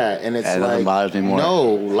much." Yeah, and it's that like, doesn't bother me more.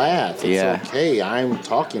 No, laugh. It's okay. I'm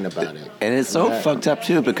talking about it. And it's so fucked up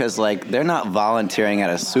too because like they're not volunteering at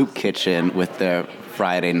a soup kitchen with their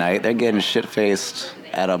Friday night. They're getting shit faced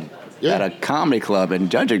at a comedy club and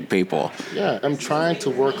judging people. Yeah, I'm trying to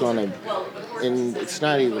work on it, and it's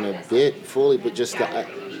not even a bit fully, but just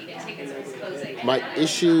my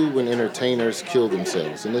issue when entertainers kill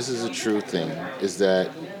themselves, and this is a true thing, is that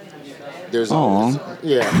there's always,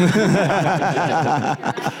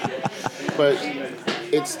 but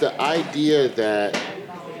it's the idea that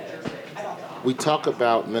we talk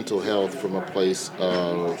about mental health from a place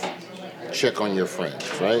of check on your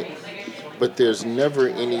friends, right? But there's never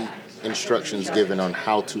any instructions given on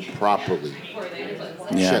how to properly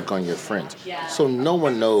check on your friends. So no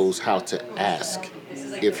one knows how to ask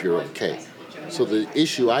if you're okay. So the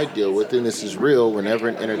issue I deal with, and this is real, whenever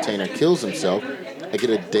an entertainer kills himself, I get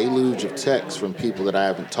a deluge of texts from people that I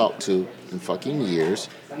haven't talked to in fucking years,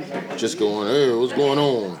 just going, "Hey, what's going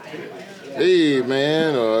on? Hey,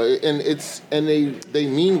 man," and they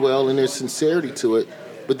mean well and there's sincerity to it,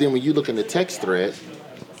 but then when you look in the text thread,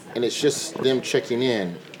 and it's just them checking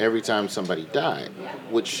in every time somebody died,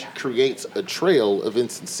 which creates a trail of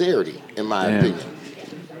insincerity, in my opinion.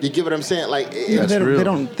 You get what I'm saying? Like, they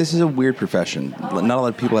don't. This is a weird profession. Not a lot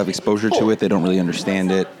of people have exposure to it. They don't really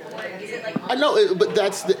understand it. I know, but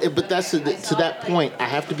to that point, I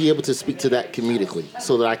have to be able to speak to that comedically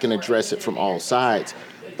so that I can address it from all sides.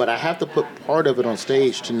 But I have to put part of it on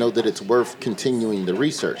stage to know that it's worth continuing the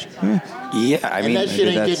research. Yeah, I mean, that shit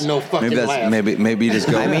ain't getting no fucking laugh. Maybe you just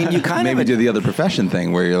go. I mean, you kind of do the other profession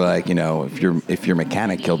thing where you're like, you know, if your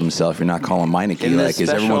mechanic killed himself, you're not calling Meineke. Like, is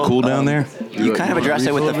everyone cool down there? You kind of address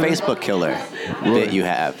it with the Facebook killer bit you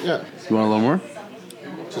have. Yeah. You want a little more?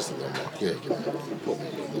 Just a little more. Yeah, pull me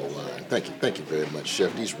a little line. Thank you very much,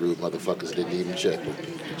 Chef. These rude motherfuckers didn't even check me.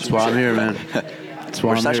 That's why I'm here, man.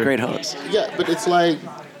 We're such great hosts. Yeah, but it's like,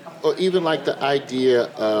 or even like the idea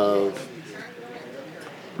of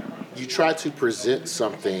you try to present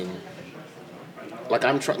something, like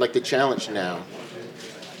like the challenge now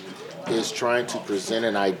is trying to present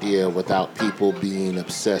an idea without people being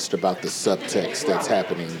obsessed about the subtext that's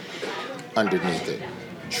happening underneath it.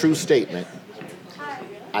 True statement.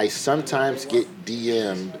 I sometimes get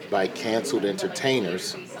DM'd by canceled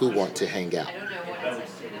entertainers who want to hang out.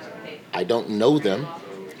 I don't know them.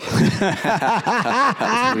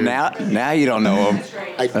 Now you don't know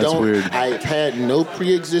him. weird. I've had no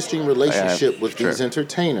pre-existing relationship with these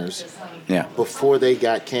entertainers Yeah. before they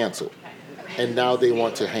got canceled. And now they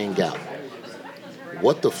want to hang out.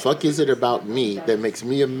 What the fuck is it about me that makes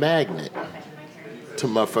me a magnet to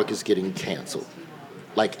motherfuckers getting canceled?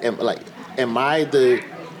 Like, am I the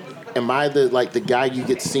guy you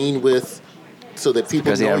get seen with so that people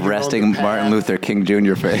Because you know have you're resting on the path? Martin Luther King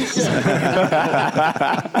Jr. face.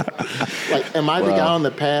 Like, am I the guy on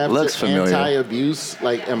the path Looks to familiar. anti-abuse?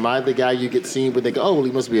 Like, am I the guy you get seen with? They go, oh, well,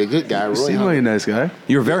 he must be a good guy. You Roy seem like a nice guy.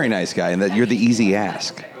 You're a very nice guy, and that you're the easy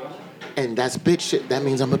ask. And that's bitch shit. That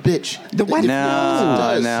means I'm a bitch. The what? No,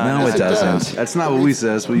 Yes, No, it doesn't. That's not what we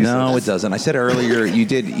said. That's what you No, said. it doesn't. I said earlier, you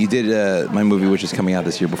did my movie, which is coming out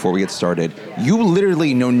this year. Before we get started, you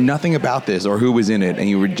literally know nothing about this or who was in it, and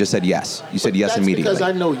you just said yes. You said yes That's immediately. because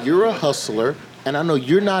I know you're a hustler, and I know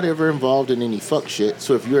you're not ever involved in any fuck shit.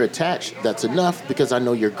 So if you're attached, that's enough because I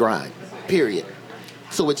know your grind. Period.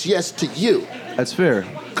 So it's yes to you That's fair.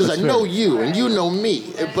 because I know you and you know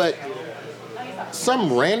me. But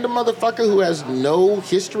some random motherfucker who has no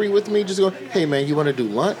history with me just go, hey man, you want to do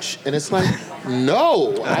lunch? And it's like,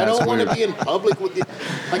 no, I don't want to be in public with you.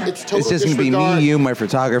 Like it's total It's just going to be disregard. me, you, my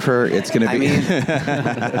photographer. It's going to be.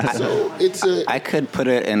 So it's a. I could put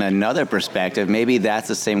it in another perspective. Maybe that's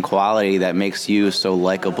the same quality that makes you so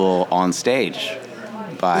likable on stage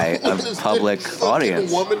by a public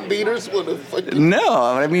audience. Woman beaters want to fucking No,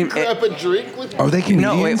 I mean, grab a drink with Are they comedians?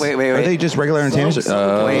 No, wait. Are they just regular entertainers? wait,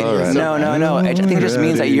 all right. no. I think it just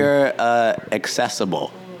means that you're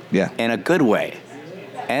accessible Yeah. in a good way.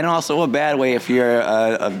 And also a bad way if you're,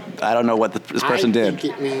 I don't know what this person I did.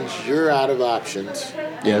 think it means you're out of options.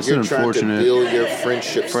 Yeah, it's you're an trying unfortunate- to build your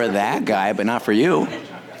friendships. For that guy, but not for you.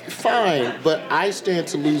 Fine, but I stand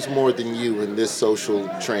to lose more than you in this social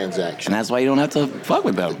transaction. And that's why you don't have to fuck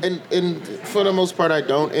with them. And for the most part, I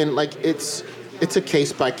don't. And like it's a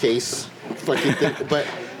case by case fucking thing. But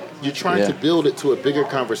you're trying to build it to a bigger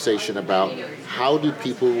conversation about how do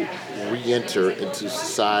people re-enter into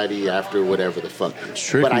society after whatever the fuck.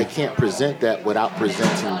 tricky. But I can't present that without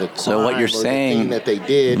presenting the crime So what you're or the saying- thing that they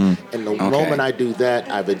did. And the Okay. moment I do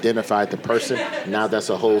that, I've identified the person. Now that's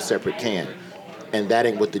a whole separate can. And that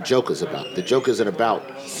ain't what the joke is about. The joke isn't about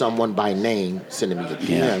someone by name sending me a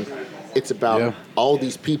PM. It's about all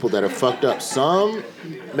these people that are fucked up. Some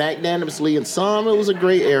magnanimously and some it was a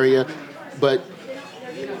gray area, but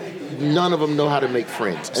none of them know how to make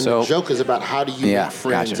friends. And So- the joke is about how do you make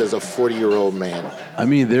friends gotcha. as a 40-year-old man. I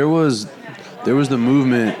mean, there was the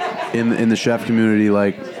movement in the chef community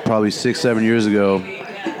like probably 6-7 years ago.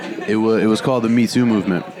 It was called the Me Too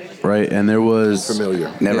movement, right? And there was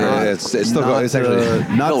Familiar. Never heard it. It's still going. It's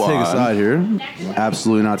actually. not Go to take a on. side here,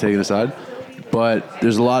 absolutely not taking a side. But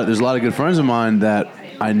there's a lot of good friends of mine that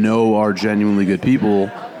I know are genuinely good people.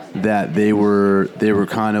 That they were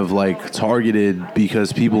kind of like targeted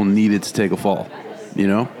because people needed to take a fall, you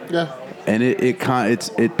know. Yeah. And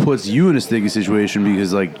it puts you in a sticky situation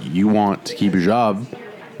because like you want to keep your job,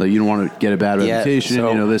 like you don't want to get a bad reputation, so-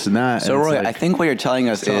 you know, this and that. So, and it's Roy, like, I think what you're telling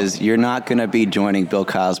us is you're not going to be joining Bill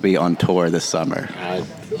Cosby on tour this summer. I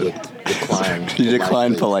would decline. You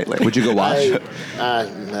declined politely. Would you go watch?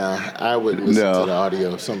 I wouldn't listen No. to the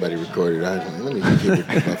audio. If somebody recorded. Let me hear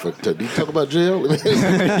it. Do you talk about jail?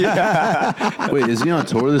 wait, is he on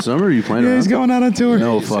tour this summer? Or are you playing? He's going out on tour.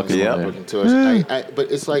 No fucking Yep. way.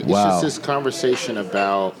 But it's like Wow. it's just this conversation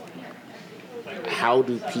about how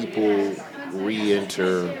do people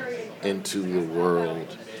re-enter into the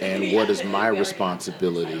world and what is my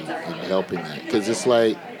responsibility in helping that? Because it's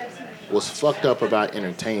like what's fucked up about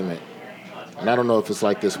entertainment, and I don't know if it's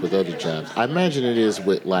like this with other jobs. I imagine it is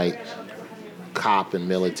with like cop and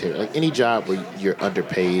military, like any job where you're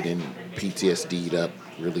underpaid and PTSD'd up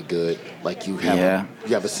really good, like you have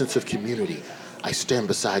a sense of community. I stand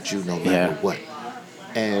beside you no matter what.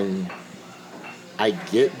 And I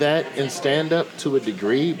get that in stand-up to a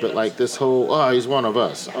degree, but like this whole, oh, he's one of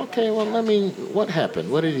us. Okay, well, what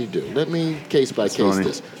happened? What did he do? Let me case by case funny.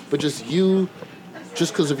 this. But just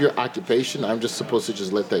because of your occupation, I'm just supposed to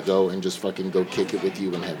just let that go and just fucking go kick it with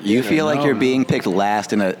you and have You dinner. feel like No, you're no. being picked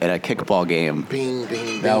last in a kickball game. Bing, bing,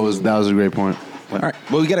 bing. That was a great point. All right.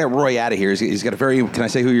 Well, we got to get Roy out of here. He's got a very. Can I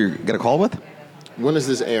say who you're going to call with? When is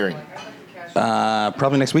this airing?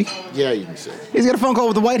 Probably next week. Yeah, you can say. He's got a phone call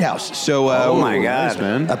with the White House. So. Oh my Nice, God.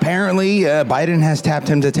 man. Apparently, Biden has tapped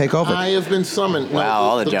him to take over. I have been summoned. Wow,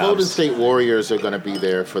 all the the jobs. Golden State Warriors are going to be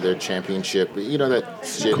there for their championship. You know that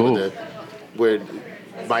shit Cool. where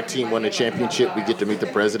my team won a championship, we get to meet the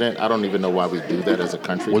president. I don't even know why we do that as a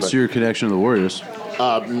country. What's your connection to the Warriors?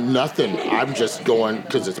 Nothing. I'm just going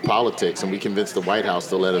because it's politics, and we convinced the White House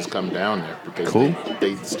to let us come down there because Cool.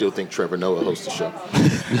 they still think Trevor Noah hosts the show.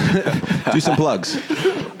 Do some plugs.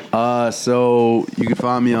 So you can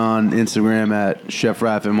find me on Instagram at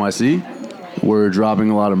ChefRapNYC. We're dropping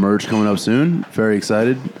a lot of merch coming up soon. Very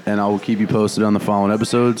excited, and I will keep you posted on the following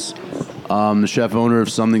episodes. The chef owner of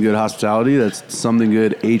Something Good Hospitality. That's Something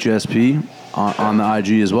Good HSP on the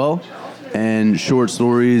IG as well. And Short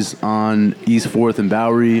Stories on East 4th and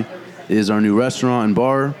Bowery is our new restaurant and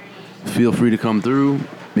bar. Feel free to come through.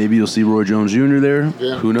 Maybe you'll see Roy Jones Jr. there.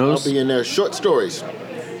 Yeah, Who knows? I'll be in there. Short stories.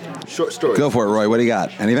 Short stories. Go for it, Roy. What do you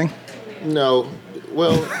got? Anything? No.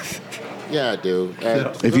 Well, yeah, I do.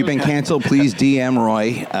 If you've been canceled, please DM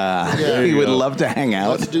Roy. He would love to hang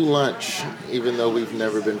Let's out. do lunch, even though we've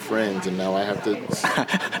never been friends, and now I have to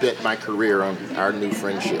bet my career on our new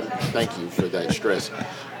friendship. Thank you for that stress.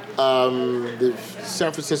 The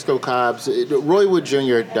San Francisco Cobbs,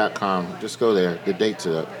 RoyWoodJr.com. Just go there. The dates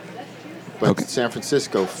are up. But Okay. San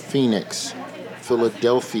Francisco, Phoenix,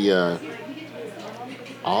 Philadelphia,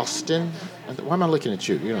 Austin. Why am I looking at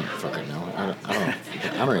you? You don't fucking know.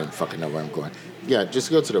 I don't even fucking know where I'm going. Yeah,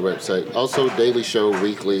 just go to the website. Also, Daily Show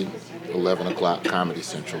weekly, 11 o'clock, Comedy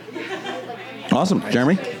Central. Awesome.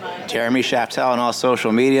 Jeremy? Jeremy Shaftel on all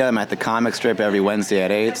social media. I'm at the Comic Strip every Wednesday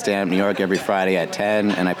at 8, stand up New York every Friday at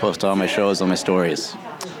 10, and I post all my shows on my stories.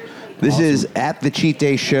 This is at The Cheat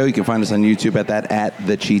Day Show. You can find us on YouTube at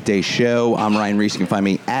The Cheat Day Show. I'm Ryan Reese. You can find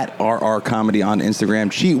me at RR Comedy on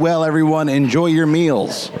Instagram. Cheat well, everyone. Enjoy your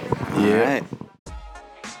meals. All right.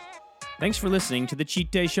 Thanks for listening to the Cheat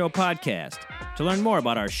Day Show podcast. To learn more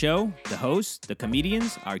about our show, the hosts, the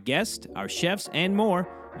comedians, our guests, our chefs, and more,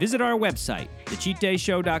 visit our website,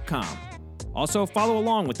 thecheatdayshow.com. Also, follow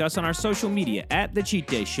along with us on our social media at The Cheat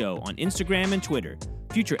Day Show on Instagram and Twitter.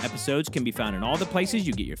 Future episodes can be found in all the places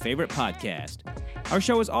you get your favorite podcast. Our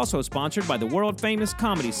show is also sponsored by the world-famous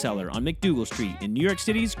Comedy Cellar on McDougal Street in New York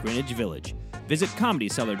City's Greenwich Village. Visit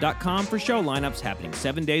ComedyCellar.com for show lineups happening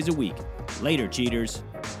 7 days a week. Later, cheaters.